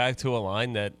going back to a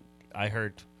line that I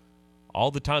heard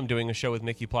all the time doing a show with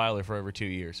Mickey Plyler for over 2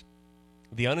 years.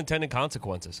 The unintended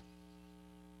consequences.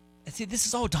 And see, this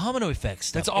is all domino effect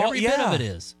stuff. That's all. Every bit of it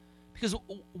is. Because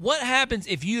what happens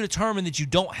if you determine that you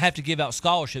don't have to give out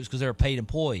scholarships because they're a paid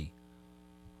employee?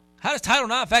 How does Title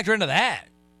IX factor into that?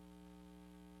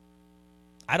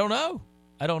 I don't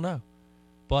know.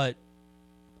 But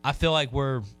I feel like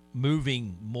we're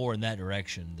moving more in that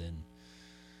direction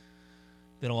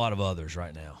than a lot of others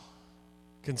right now.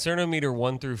 Concernometer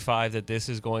 1 through 5 that this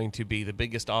is going to be the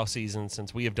biggest offseason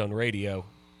since we have done radio.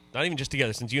 Not even just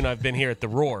together, since you and I have been here at the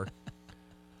Roar,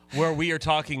 where we are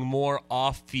talking more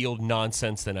off-field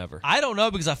nonsense than ever. I don't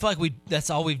know, because I feel like that's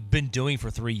all we've been doing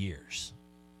for 3 years.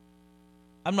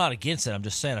 I'm not against it. I'm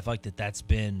just saying I feel like that's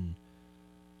been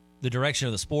the direction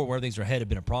of the sport where things are headed,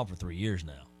 been a problem for 3 years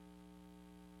now.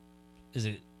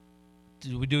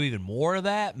 Do we do even more of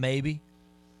that? Maybe.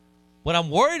 What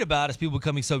I'm worried about is people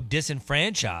becoming so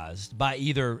disenfranchised by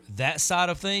either that side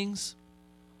of things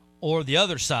or the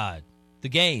other side, the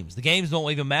games. The games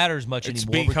don't even matter as much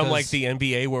anymore. It's become like the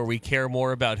NBA, where we care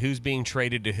more about who's being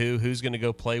traded to who's going to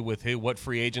go play with who, what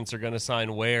free agents are going to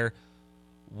sign where,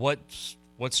 what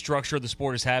structure of the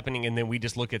sport is happening, and then we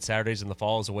just look at Saturdays in the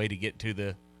fall as a way to get to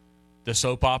the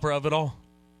soap opera of it all.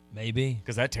 Maybe.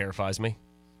 Because that terrifies me.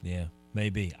 Yeah,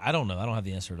 maybe. I don't know. I don't have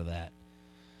the answer to that.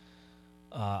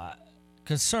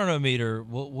 Concernometer,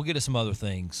 we'll get to some other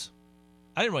things.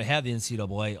 I didn't really have the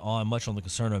NCAA much on the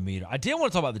concernometer. I did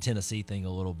want to talk about the Tennessee thing a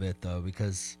little bit, though,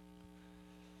 because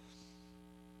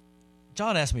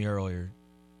John asked me earlier,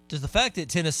 does the fact that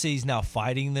Tennessee's now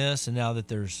fighting this and now that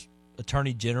there's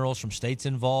attorney generals from states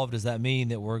involved, does that mean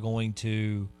that we're going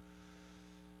to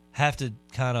have to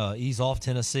kind of ease off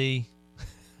Tennessee?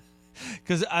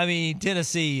 Because, I mean,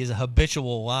 Tennessee is a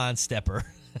habitual line stepper.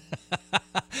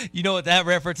 You know what that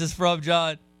reference is from,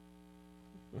 John?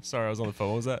 Sorry, I was on the phone.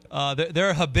 What was that?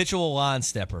 They're a habitual line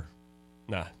stepper.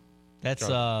 Nah. That's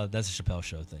a Chappelle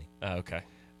Show thing. Oh, okay.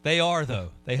 They are,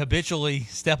 though. They habitually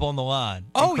step on the line.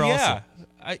 Oh, yeah.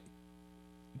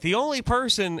 The only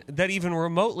person that even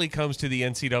remotely comes to the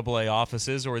NCAA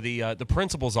offices, or the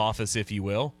principal's office, if you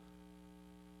will.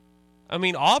 I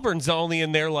mean, Auburn's only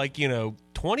in there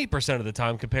 20% of the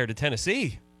time compared to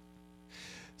Tennessee.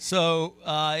 So,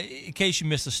 in case you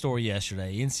missed the story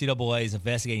yesterday, NCAA is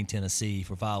investigating Tennessee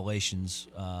for violations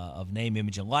of name,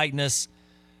 image, and likeness.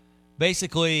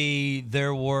 Basically,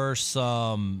 there were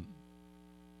some,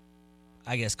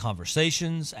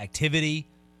 conversations, activity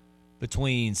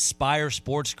between Spire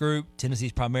Sports Group,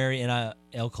 Tennessee's primary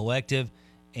NIL collective,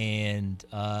 and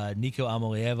Nico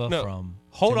Amalieva from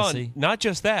hold Tennessee. On. Not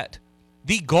just that.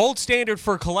 The gold standard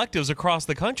for collectives across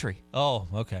the country. Oh,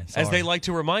 okay. Sorry. As they like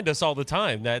to remind us all the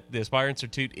time, that the Aspire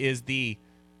Institute is the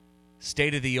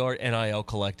state-of-the-art NIL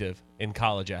collective in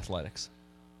college athletics.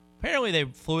 Apparently, they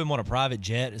flew him on a private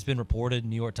jet. It's been reported in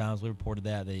New York Times. We reported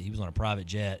that he was on a private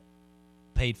jet,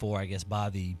 paid for, by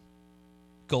the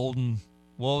Golden.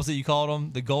 What was it you called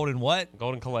them? The Golden what?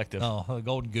 Golden Collective. Oh, the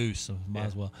Golden Goose. So might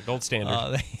as well. The gold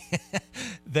standard.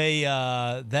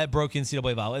 That broke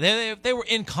NCAA violation. They were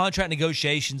in contract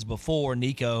negotiations before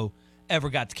Nico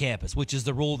ever got to campus, which is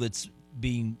the rule that's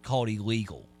being called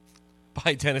illegal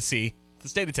by Tennessee, the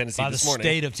state of Tennessee. By this the morning.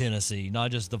 State of Tennessee, not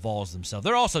just the Vols themselves.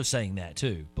 They're also saying that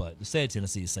too, but the state of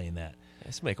Tennessee is saying that.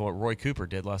 It's making what Roy Cooper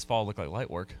did last fall look like light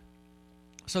work.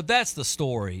 So that's the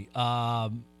story.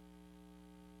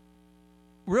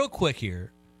 Real quick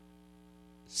here,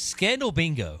 Scandal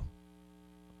Bingo.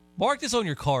 Mark this on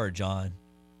your card, John.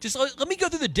 Just let me go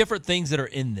through the different things that are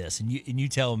in this, and you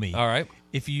tell me. All right.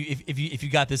 If you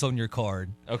got this on your card.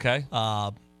 Okay.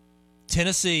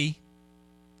 Tennessee.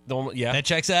 Yeah. That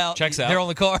checks out. Checks out. They're on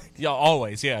the card. Yeah,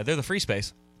 always. Yeah, they're the free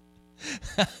space.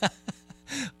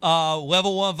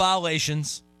 Level 1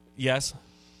 violations. Yes.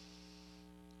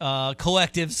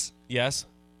 Collectives. Yes.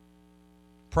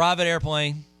 Private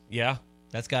airplane. Yeah.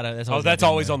 That's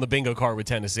always on the bingo card with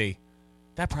Tennessee.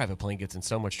 That private plane gets in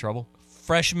so much trouble.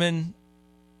 Freshman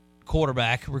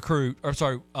quarterback recruit.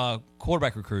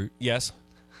 Quarterback recruit. Yes.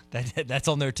 That's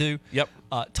on there too. Yep.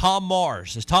 Tom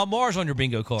Mars. Is Tom Mars on your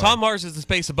bingo card? Tom Mars is the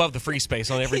space above the free space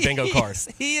on every bingo card.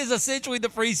 He is essentially the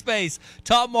free space.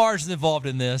 Tom Mars is involved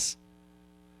in this.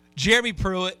 Jeremy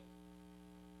Pruitt.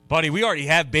 Buddy, we already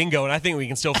have bingo, and I think we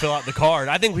can still fill out the card.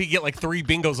 I think we get like 3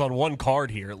 bingos on one card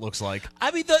here, it looks like.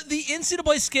 I mean, the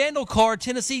NCAA scandal card,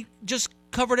 Tennessee just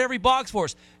covered every box for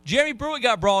us. Jeremy Pruitt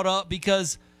got brought up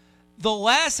because the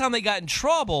last time they got in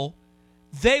trouble,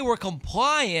 they were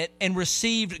compliant and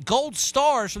received gold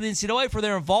stars from the NCAA for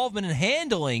their involvement in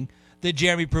handling the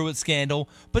Jeremy Pruitt scandal,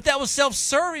 but that was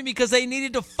self-serving because they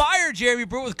needed to fire Jeremy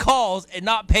Pruitt with calls and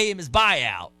not pay him his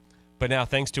buyout. But now,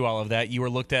 thanks to all of that, you were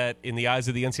looked at in the eyes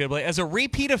of the NCAA as a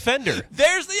repeat offender.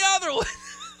 There's the other one.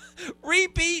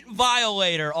 Repeat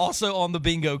violator, also on the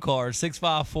bingo card.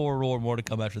 654-ROAR. More to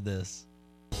come after this.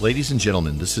 Ladies and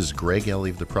gentlemen, this is Greg Ellie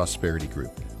of the Prosperity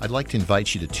Group. I'd like to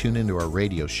invite you to tune into our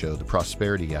radio show, The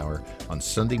Prosperity Hour, on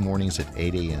Sunday mornings at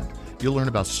 8 a.m. You'll learn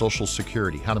about Social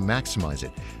Security, how to maximize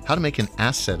it, how to make an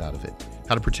asset out of it,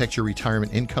 how to protect your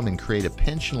retirement income and create a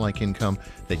pension-like income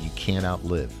that you can't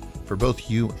outlive for both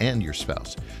you and your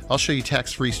spouse. I'll show you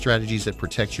tax-free strategies that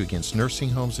protect you against nursing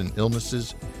homes and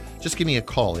illnesses. Just give me a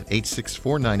call at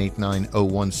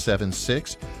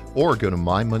 864-989-0176 or go to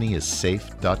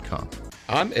mymoneyissafe.com.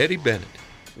 I'm Eddie Bennett.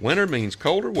 Winter means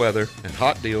colder weather and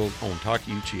hot deals on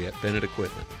Takeuchi at Bennett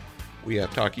Equipment. We have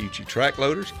Takeuchi track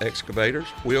loaders, excavators,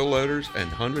 wheel loaders, and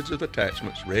hundreds of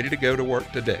attachments ready to go to work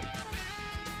today.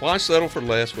 Why settle for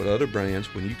less with other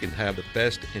brands when you can have the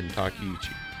best in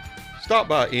Takeuchi? Stop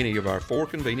by any of our 4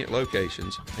 convenient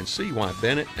locations and see why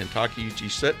Bennett and Takeuchi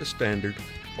set the standard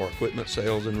for equipment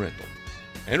sales and rental.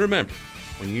 And remember,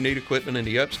 when you need equipment in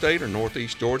the upstate or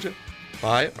northeast Georgia,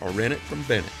 buy it or rent it from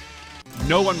Bennett.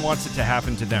 No one wants it to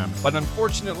happen to them, but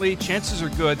unfortunately, chances are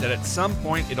good that at some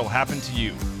point it'll happen to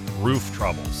you. Roof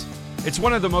troubles. It's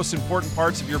one of the most important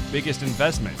parts of your biggest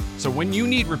investment. So when you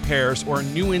need repairs or a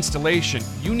new installation,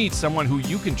 you need someone who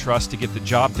you can trust to get the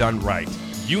job done right.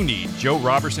 You need Joe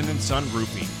Robertson & Son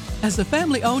Roofing. As a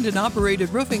family-owned and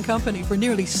operated roofing company for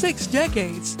nearly 6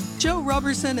 decades, Joe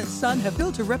Robertson & Son have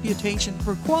built a reputation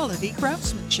for quality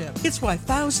craftsmanship. It's why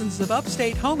thousands of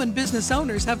upstate home and business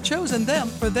owners have chosen them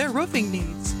for their roofing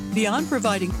needs. Beyond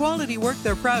providing quality work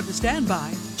they're proud to stand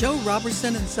by, Joe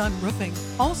Robertson & Son Roofing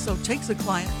also takes a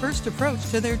client-first approach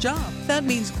to their job. That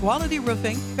means quality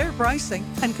roofing, fair pricing,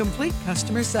 and complete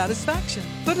customer satisfaction.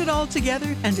 Put it all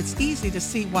together, and it's easy to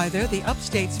see why they're the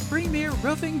upstate's premier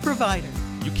roofing provider.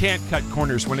 You can't cut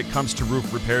corners when it comes to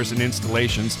roof repairs and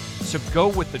installations, so go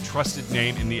with the trusted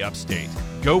name in the upstate.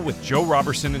 Go with Joe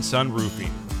Robertson & Son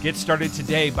Roofing. Get started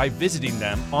today by visiting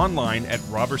them online at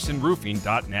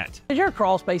robertsonroofing.net. Is your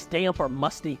crawl space damp or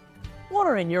musty?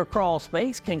 Water in your crawl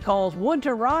space can cause wood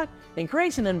to rot and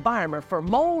creates an environment for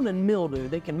mold and mildew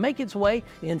that can make its way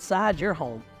inside your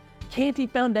home. Canty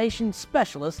Foundation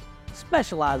Specialist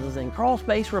specializes in crawl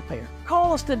space repair.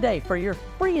 Call us today for your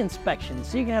free inspection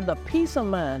so you can have the peace of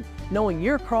mind knowing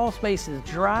your crawl space is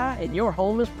dry and your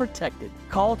home is protected.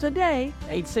 Call today,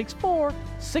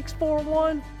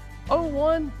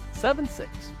 864-641-0176,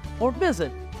 or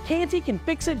visit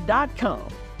cantycanfixit.com.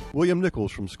 William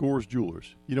Nichols from Scores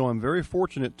Jewelers. You know, I'm very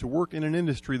fortunate to work in an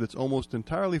industry that's almost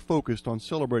entirely focused on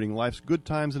celebrating life's good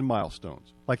times and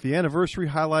milestones. Like the anniversary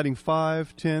highlighting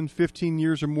 5, 10, 15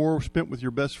 years or more spent with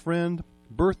your best friend,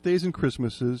 birthdays and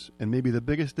Christmases, and maybe the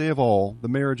biggest day of all, the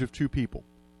marriage of 2 people.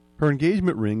 Her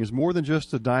engagement ring is more than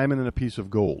just a diamond and a piece of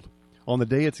gold. On the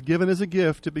day it's given as a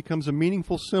gift, it becomes a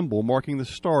meaningful symbol marking the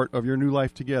start of your new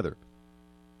life together.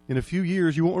 In a few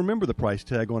years, you won't remember the price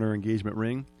tag on her engagement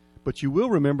ring, but you will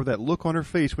remember that look on her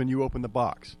face when you open the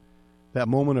box. That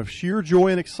moment of sheer joy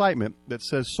and excitement that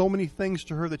says so many things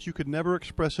to her that you could never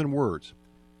express in words.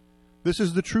 This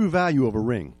is the true value of a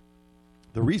ring.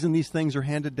 The reason these things are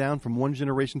handed down from one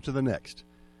generation to the next.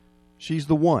 She's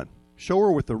the one. Show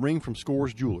her with the ring from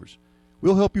Scores Jewelers.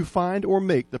 We'll help you find or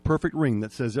make the perfect ring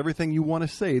that says everything you want to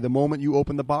say the moment you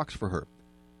open the box for her.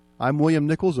 I'm William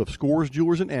Nichols of Scores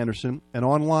Jewelers in Anderson and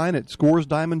online at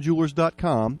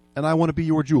scoresdiamondjewelers.com, and I want to be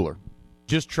your jeweler.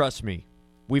 Just trust me.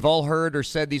 We've all heard or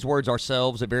said these words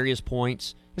ourselves at various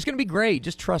points. It's going to be great.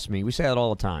 Just trust me. We say that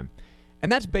all the time.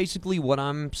 And that's basically what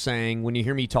I'm saying when you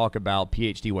hear me talk about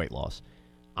PhD weight loss.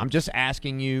 I'm just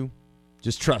asking you,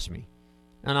 just trust me.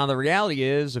 And now the reality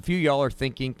is, a few of y'all are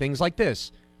thinking things like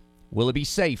this. Will it be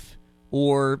safe?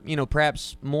 Or,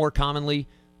 perhaps more commonly,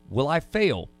 will I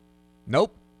fail?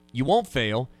 Nope, you won't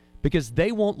fail because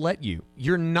they won't let you.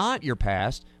 You're not your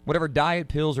past. Whatever diet,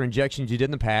 pills, or injections you did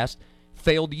in the past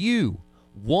failed you.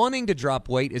 Wanting to drop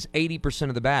weight is 80%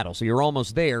 of the battle, so you're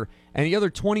almost there. And the other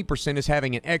 20% is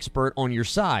having an expert on your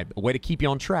side, a way to keep you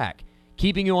on track.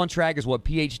 Keeping you on track is what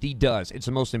PhD does. It's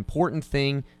the most important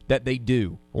thing that they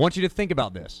do. I want you to think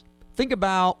about this. Think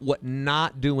about what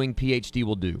not doing PhD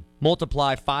will do.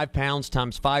 Multiply 5 pounds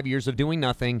times 5 years of doing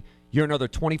nothing. You're another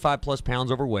 25 plus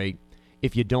pounds overweight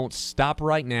if you don't stop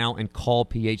right now and call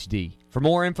PhD. For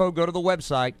more info, go to the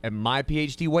website at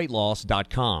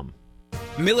myphdweightloss.com.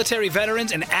 Military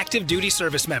veterans and active duty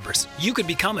service members, you could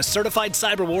become a certified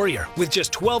cyber warrior with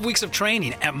just 12 weeks of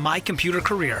training at My Computer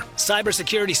Career.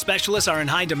 Cybersecurity specialists are in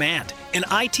high demand, and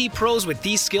IT pros with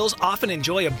these skills often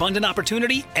enjoy abundant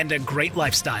opportunity and a great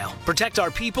lifestyle. Protect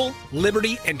our people,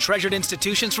 liberty, and treasured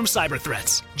institutions from cyber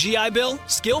threats. GI Bill,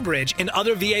 SkillBridge, and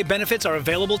other VA benefits are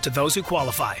available to those who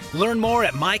qualify. Learn more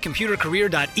at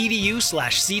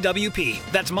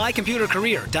mycomputercareer.edu/CWP. That's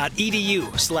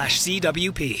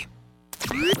mycomputercareer.edu/CWP.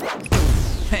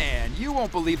 Man, you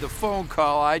won't believe the phone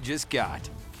call I just got.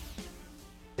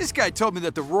 This guy told me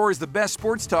that the Roar is the best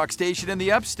sports talk station in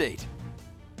the upstate.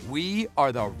 We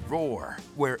are the Roar,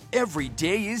 where every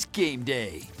day is game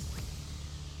day.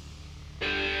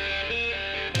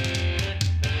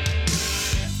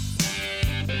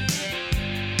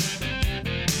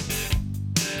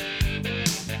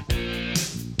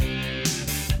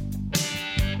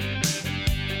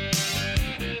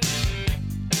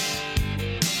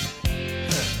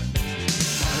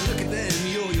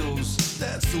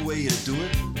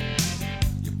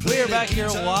 We are back here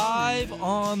live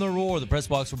on the Roar, the press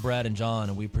box with Brad and John,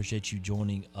 and we appreciate you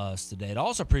joining us today. And I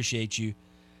also appreciate you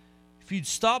if you'd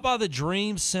stop by the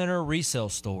Dream Center resale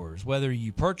stores. Whether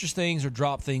you purchase things or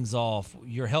drop things off,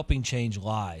 you're helping change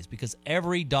lives, because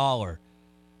every dollar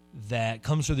that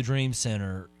comes through the Dream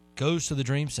Center goes to the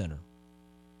Dream Center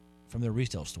from their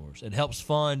resale stores. It helps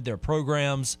fund their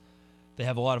programs. They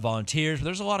have a lot of volunteers, but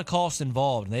there's a lot of costs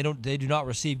involved, and they do not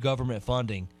receive government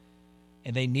funding,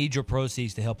 and they need your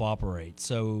proceeds to help operate.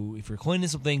 So if you're cleaning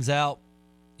some things out,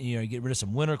 you get rid of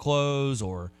some winter clothes,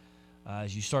 or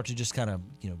as you start to just kind of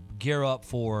gear up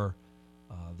for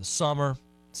the summer,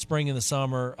 spring and the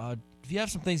summer, if you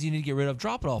have some things you need to get rid of,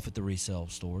 drop it off at the resale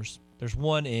stores. There's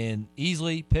one in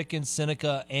Easley, Pickens,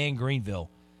 Seneca, and Greenville.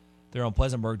 They're on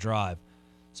Pleasantburg Drive.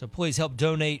 So please help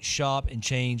donate, shop, and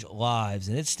change lives.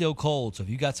 And it's still cold, so if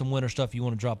you got some winter stuff you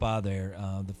want to drop by there,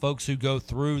 the folks who go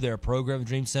through their program,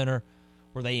 Dream Center,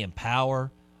 where they empower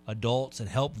adults and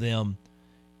help them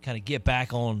kind of get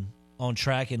back on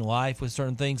track in life with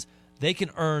certain things, they can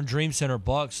earn Dream Center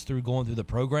bucks through going through the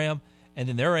program, and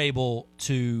then they're able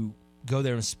to go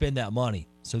there and spend that money.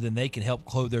 So then they can help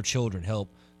clothe their children, help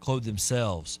clothe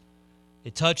themselves.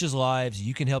 It touches lives.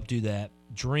 You can help do that.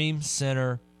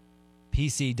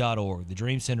 DreamCenterPC.org. The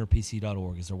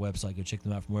DreamCenterPC.org is their website. Go check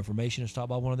them out for more information and stop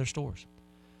by one of their stores.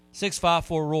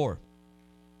 654-ROAR.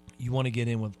 You want to get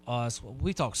in with us.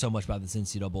 We talk so much about this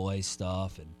NCAA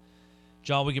stuff. And,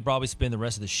 John, we could probably spend the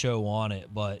rest of the show on it,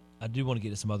 but I do want to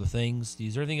get to some other things.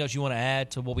 Is there anything else you want to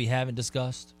add to what we haven't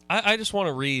discussed? I just want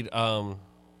to read a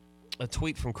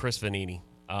tweet from Chris Vanini,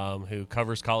 who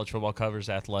covers college football, covers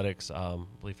athletics, I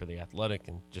believe for The Athletic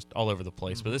and just all over the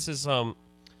place. Mm-hmm. But this is in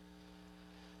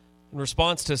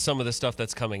response to some of the stuff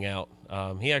that's coming out.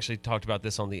 He actually talked about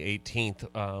this on the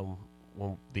 18th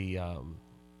when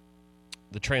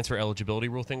the transfer eligibility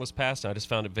rule thing was passed. I just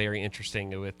found it very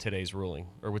interesting with today's ruling,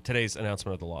 or with today's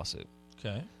announcement of the lawsuit.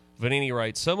 Okay. Vanini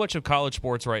writes, so much of college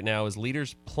sports right now is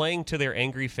leaders playing to their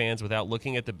angry fans without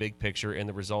looking at the big picture, and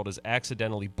the result is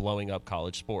accidentally blowing up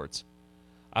college sports.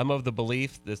 I'm of the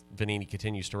belief, this Vanini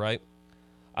continues to write,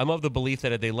 I'm of the belief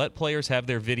that if they let players have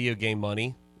their video game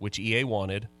money, which EA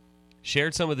wanted,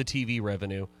 shared some of the TV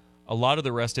revenue, a lot of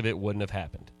the rest of it wouldn't have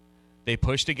happened. They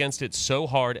pushed against it so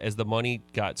hard as the money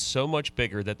got so much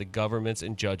bigger that the governments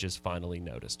and judges finally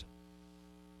noticed.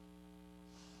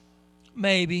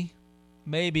 Maybe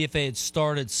if they had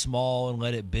started small and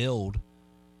let it build,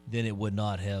 then it would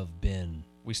not have been.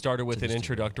 We started with an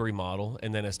introductory model,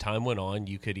 and then as time went on,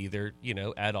 you could either,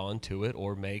 add on to it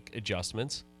or make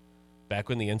adjustments. Back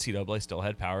when the NCAA still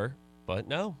had power, but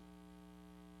no.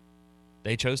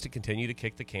 They chose to continue to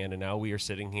kick the can, and now we are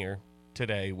sitting here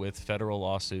today with federal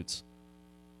lawsuits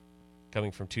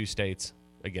coming from two states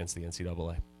against the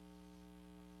NCAA.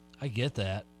 I get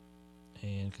that,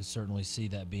 and could certainly see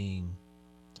that being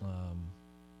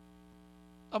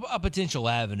a potential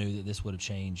avenue that this would have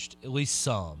changed, at least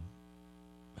some.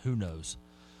 Who knows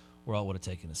where it would have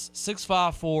taken us.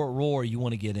 654 Roar, you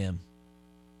want to get in.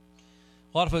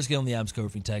 A lot of folks get on the Adams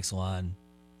Roofing text line.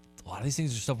 A lot of these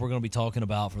things are stuff we're going to be talking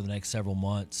about for the next several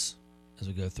months as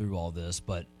we go through all this.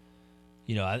 But,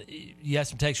 you have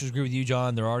some texters agree with you,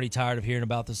 John. They're already tired of hearing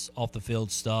about this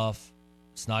off-the-field stuff.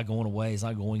 It's not going away. It's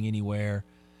not going anywhere.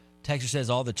 Texter says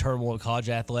all the turmoil in college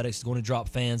athletics is going to drop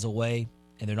fans away,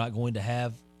 and they're not going to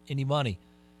have any money.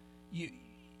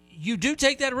 You do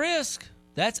take that risk.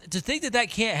 To think that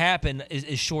can't happen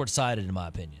is short-sighted, in my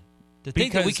opinion. To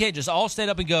think that we can't just all stand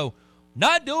up and go,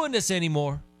 not doing this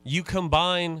anymore. You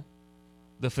combine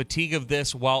the fatigue of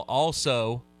this while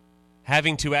also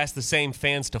having to ask the same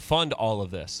fans to fund all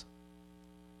of this.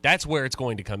 That's where it's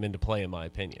going to come into play, in my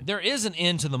opinion. There is an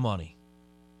end to the money,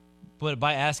 but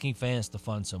by asking fans to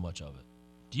fund so much of it.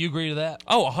 Do you agree to that?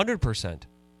 Oh, 100%.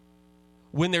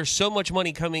 When there's so much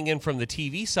money coming in from the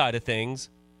TV side of things,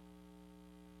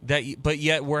 but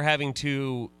yet we're having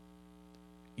to,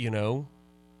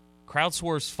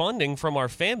 crowdsource funding from our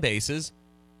fan bases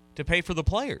to pay for the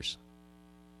players.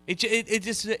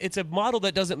 It's a model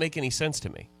that doesn't make any sense to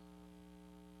me.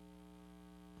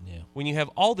 Yeah. When you have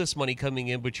all this money coming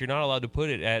in, but you're not allowed to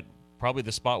put it at probably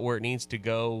the spot where it needs to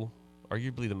go,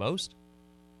 arguably the most.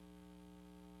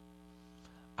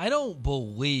 I don't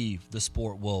believe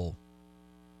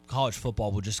college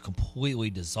football will just completely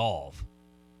dissolve.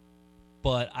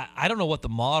 But I don't know what the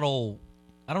model,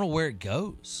 I don't know where it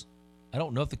goes. I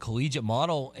don't know if the collegiate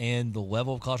model and the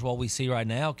level of college football we see right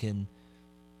now can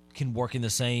work in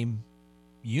the same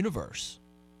universe.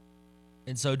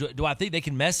 And so do I think they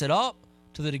can mess it up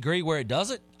to the degree where it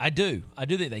doesn't? I do. I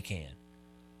do think they can.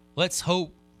 Let's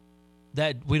hope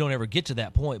that we don't ever get to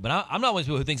that point. But I'm not one of those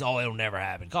people who thinks, it'll never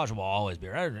happen. College football will always be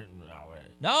right.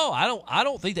 No, I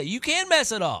don't think that. You can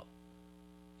mess it up.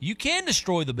 You can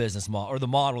destroy the business model or the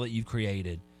model that you've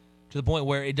created to the point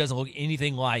where it doesn't look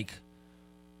anything like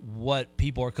what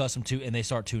people are accustomed to and they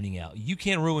start tuning out. You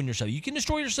can ruin yourself. You can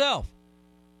destroy yourself.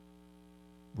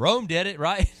 Rome did it,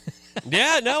 right?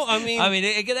 Yeah, no, I mean,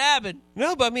 it could happen.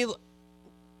 No, but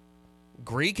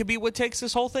greed could be what takes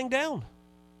this whole thing down.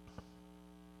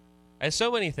 As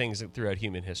so many things throughout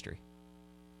human history.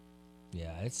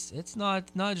 Yeah, it's not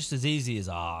just as easy as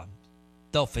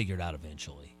they'll figure it out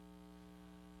eventually.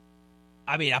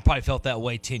 I probably felt that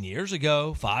way 10 years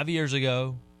ago, 5 years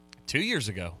ago, 2 years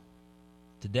ago.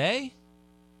 Today,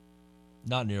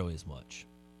 not nearly as much.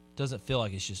 Doesn't feel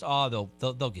like it's just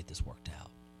they'll get this worked out.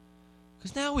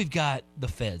 Because now we've got the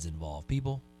feds involved,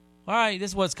 people. All right,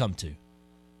 this is what it's come to.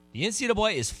 The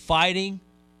NCAA is fighting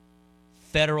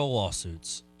federal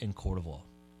lawsuits in court of law.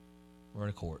 We're in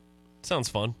a court. Sounds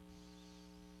fun.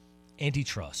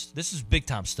 Antitrust. This is big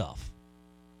time stuff.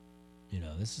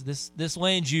 This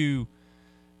lands you.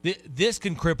 This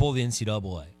can cripple the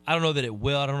NCAA. I don't know that it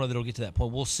will. I don't know that it'll get to that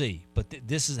point. We'll see. But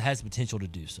this has the potential to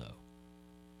do so.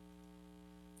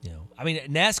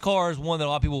 NASCAR is one that a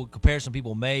lot of people, comparison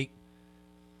people make.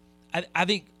 I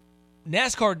think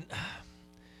NASCAR,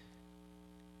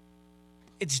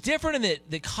 it's different in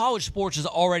that college sports is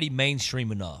already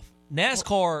mainstream enough.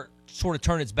 NASCAR sort of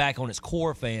turned its back on its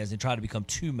core fans and tried to become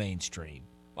too mainstream.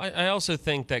 I also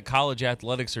think that college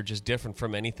athletics are just different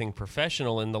from anything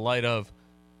professional in the light of,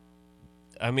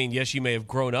 yes, you may have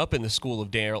grown up in the school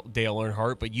of Dale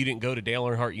Earnhardt, but you didn't go to Dale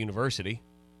Earnhardt University.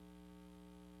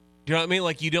 Do you know what I mean?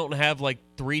 Like, you don't have,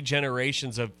 3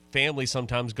 generations of family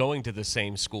sometimes going to the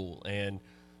same school and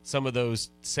some of those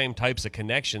same types of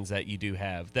connections that you do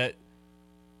have.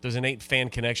 Those innate fan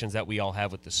connections that we all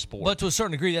have with the sport. But to a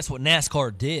certain degree, that's what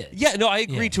NASCAR did. Yeah, no, I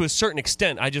agree to a certain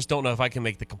extent. I just don't know if I can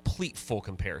make the complete full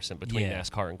comparison between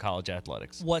NASCAR and college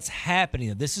athletics. What's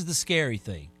happening, this is the scary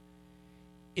thing,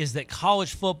 is that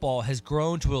college football has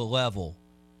grown to a level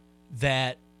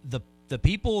that the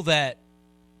people that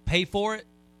pay for it,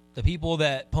 the people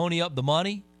that pony up the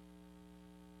money,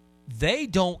 they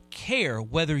don't care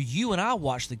whether you and I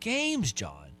watch the games,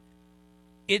 John.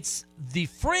 It's the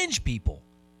fringe people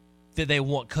that they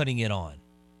want cutting it on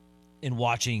in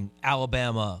watching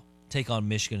Alabama take on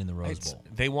Michigan in the Rose Bowl.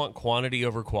 They want quantity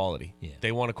over quality. Yeah.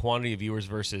 They want a quantity of viewers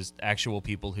versus actual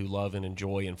people who love and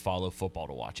enjoy and follow football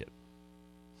to watch it.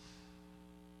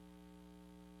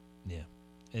 Yeah.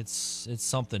 It's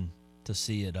something to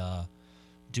see it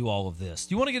do all of this.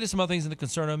 Do you want to get to some other things in the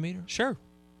concern-o-meter? Sure.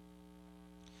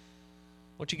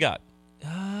 What you got?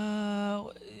 I'm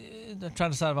trying to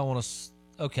decide if I want to.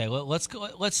 Okay, let's go.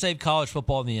 Let's save college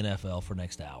football and the NFL for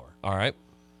next hour. All right.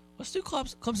 Let's do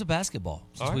Clemson basketball,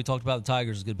 since All right. we talked about the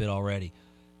Tigers a good bit already.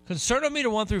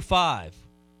 Concernometer 1 through 5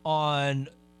 on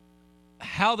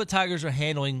how the Tigers are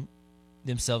handling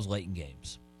themselves late in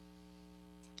games.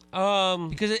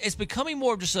 Because it's becoming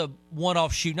more of just a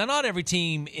one-off shoot. Now, not every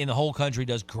team in the whole country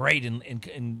does great,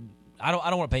 and I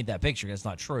don't want to paint that picture. That's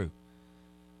not true.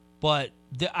 But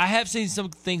I have seen some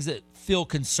things that feel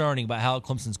concerning about how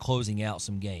Clemson's closing out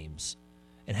some games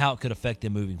and how it could affect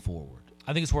them moving forward.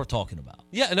 I think it's worth talking about.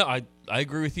 Yeah, no, I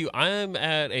agree with you. I'm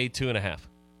at a 2.5,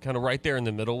 kind of right there in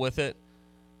the middle with it.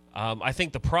 I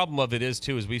think the problem of it is,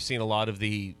 too, is we've seen a lot of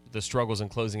the struggles in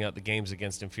closing out the games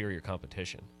against inferior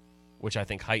competition, which I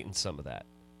think heightens some of that.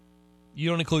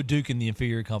 You don't include Duke in the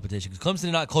inferior competition because Clemson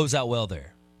did not close out well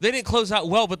there. They didn't close out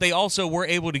well, but they also were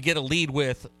able to get a lead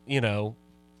with,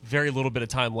 very little bit of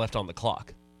time left on the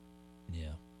clock. Yeah.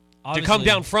 To Obviously, come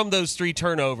down from those 3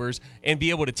 turnovers and be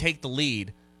able to take the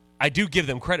lead, I do give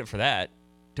them credit for that,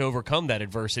 to overcome that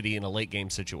adversity in a late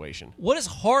game situation. What is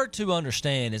hard to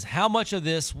understand is how much of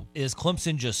this is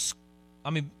Clemson just,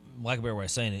 like a better way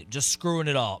of saying it, just screwing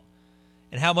it up,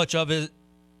 and how much of it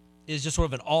is just sort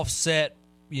of an offset,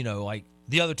 like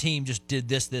the other team just did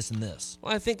this, this, and this.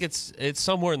 Well, I think it's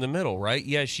somewhere in the middle, right?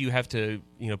 Yes, you have to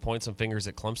point some fingers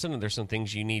at Clemson, and there's some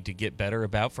things you need to get better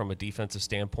about from a defensive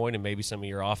standpoint, and maybe some of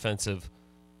your offensive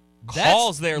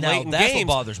calls there late in that's games.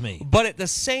 what bothers me. But at the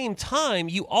same time,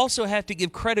 you also have to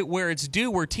give credit where it's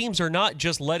due, where teams are not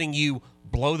just letting you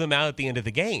blow them out at the end of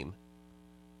the game.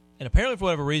 And apparently, for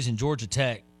whatever reason, Georgia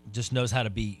Tech just knows how to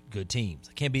beat good teams.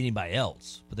 They can't beat anybody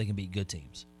else, but they can beat good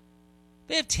teams.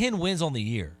 They have 10 wins on the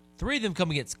year. 3 of them come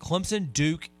against Clemson,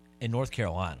 Duke, and North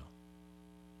Carolina.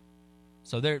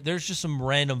 So there's just some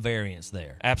random variance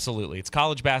there. Absolutely. It's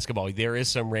college basketball. There is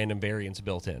some random variance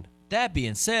built in. That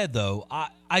being said, though,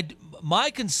 my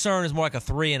concern is more like a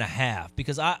 3.5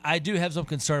 because I do have some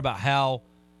concern about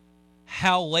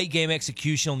how late game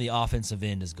execution on the offensive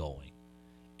end is going.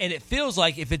 And it feels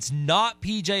like if it's not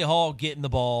P.J. Hall getting the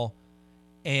ball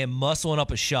and muscling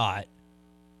up a shot,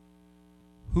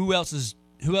 who else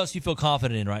do you feel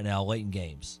confident in right now late in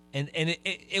games? And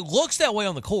it looks that way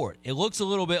on the court. It looks a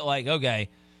little bit like, okay,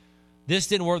 this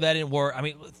didn't work, that didn't work.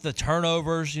 The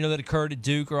turnovers, that occurred at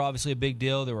Duke are obviously a big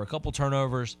deal. There were a couple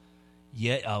turnovers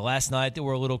last night that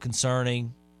were a little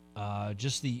concerning.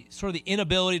 Just the sort of the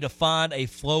inability to find a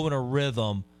flow and a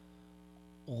rhythm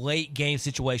late game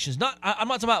situations. I'm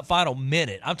not talking about final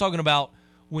minute. I'm talking about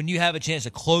when you have a chance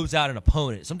to close out an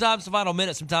opponent. Sometimes the final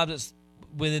minute, sometimes it's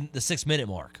within the 6-minute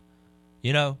mark.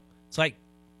 It's like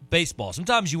baseball.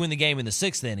 Sometimes you win the game in the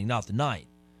 6th inning, not the 9th.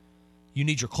 You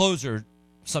need your closer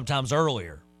sometimes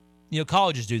earlier.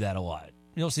 Colleges do that a lot.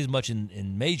 You don't see as much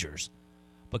in majors.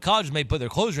 But colleges may put their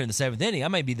closer in the 7th inning.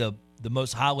 That may be the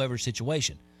most high-leverage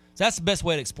situation. So that's the best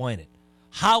way to explain it.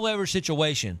 High-leverage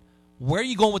situation, where are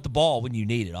you going with the ball when you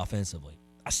need it offensively?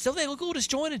 I still think they look a little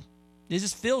disjointed. It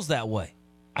just feels that way.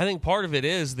 I think part of it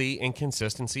is the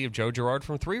inconsistency of Joe Girard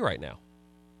from 3 right now.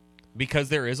 Because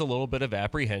there is a little bit of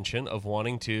apprehension of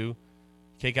wanting to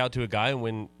kick out to a guy. And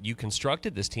when you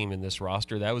constructed this team in this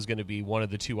roster, that was going to be one of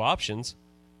the 2 options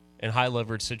in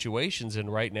high-leverage situations.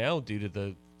 And right now, due to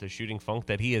the shooting funk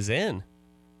that he is in,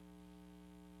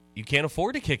 you can't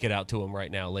afford to kick it out to him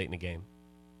right now late in the game.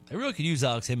 They really could use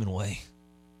Alex Hemingway.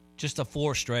 Just a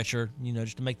floor stretcher,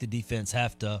 just to make the defense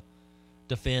have to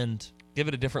defend. Give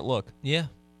it a different look. Yeah,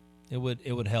 it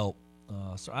would help.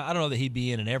 So I don't know that he'd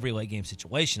be in an every late game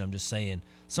situation. I'm just saying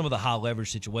some of the high leverage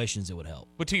situations it would help.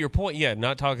 But to your point,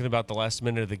 not talking about the last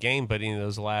minute of the game, but in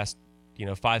those last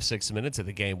 5-6 minutes of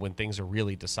the game when things are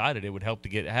really decided, it would help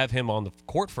to have him on the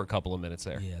court for a couple of minutes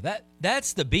there. Yeah,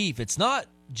 that's the beef. It's not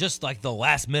just like the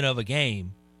last minute of a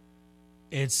game.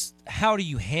 It's how do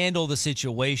you handle the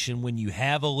situation when you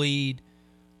have a lead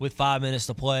with 5 minutes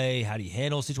to play? How do you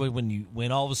handle a situation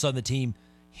when all of a sudden the team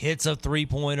hits a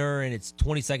 3-pointer and it's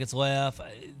 20 seconds left?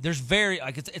 There's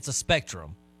it's a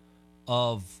spectrum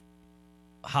of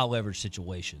high leverage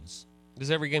situations.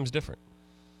 Because every game's different.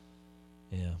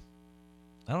 Yeah.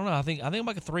 I don't know. I think I'm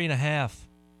like a 3.5.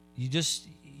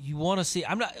 You want to see.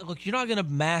 You're not going to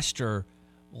master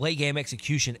late game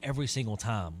execution every single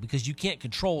time because you can't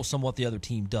control what the other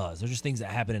team does. There's just things that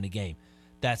happen in a game.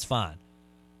 That's fine.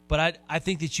 But I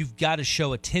think that you've got to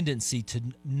show a tendency to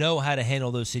know how to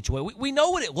handle those situations. We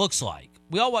know what it looks like.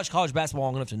 We all watch college basketball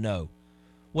long enough to know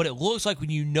what it looks like when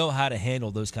you know how to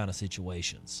handle those kind of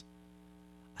situations.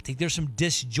 I think there's some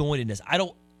disjointedness. I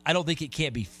don't think it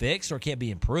can't be fixed or it can't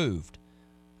be improved.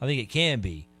 I think it can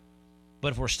be.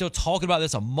 But if we're still talking about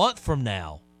this a month from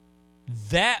now,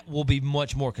 that will be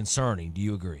much more concerning. Do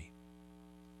you agree?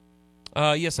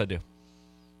 Yes, I do.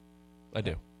 I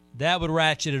do. That would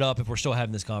ratchet it up if we're still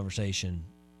having this conversation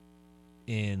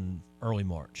in early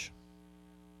March.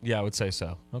 Yeah, I would say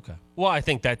so. Okay. Well, I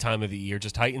think that time of the year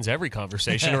just heightens every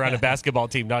conversation around a basketball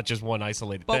team, not just one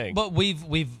isolated thing. But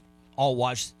we've all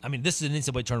watched. I mean, this is an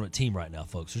NCAA tournament team right now,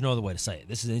 folks. There's no other way to say it.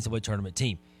 This is an NCAA tournament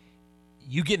team.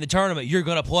 You get in the tournament, you're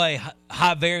going to play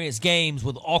high variance games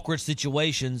with awkward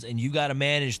situations, and you got to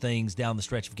manage things down the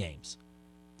stretch of games.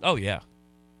 Oh, yeah.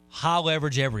 High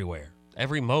leverage everywhere.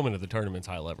 Every moment of the tournament's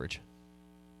high leverage.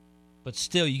 But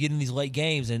still, you get in these late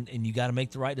games, and you got to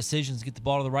make the right decisions, get the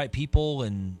ball to the right people,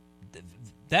 and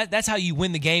that's how you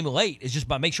win the game late, is just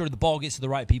by make sure the ball gets to the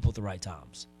right people at the right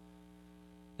times.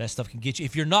 That stuff can get you.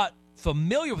 If you're not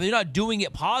familiar with it, you're not doing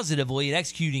it positively and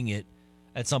executing it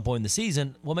at some point in the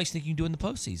season, what makes you think you can do it in the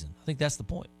postseason? I think that's the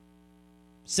point.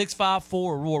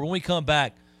 654 Roar. When we come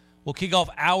back, we'll kick off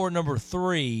hour number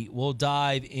 3. We'll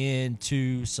dive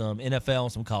into some NFL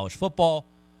and some college football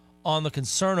on the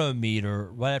Concernometer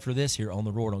right after this here on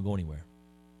the Roar. Don't go anywhere.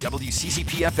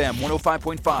 WCCP FM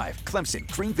 105.5, Clemson,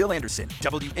 Greenville, Anderson,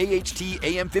 WAHT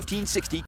AM 1560.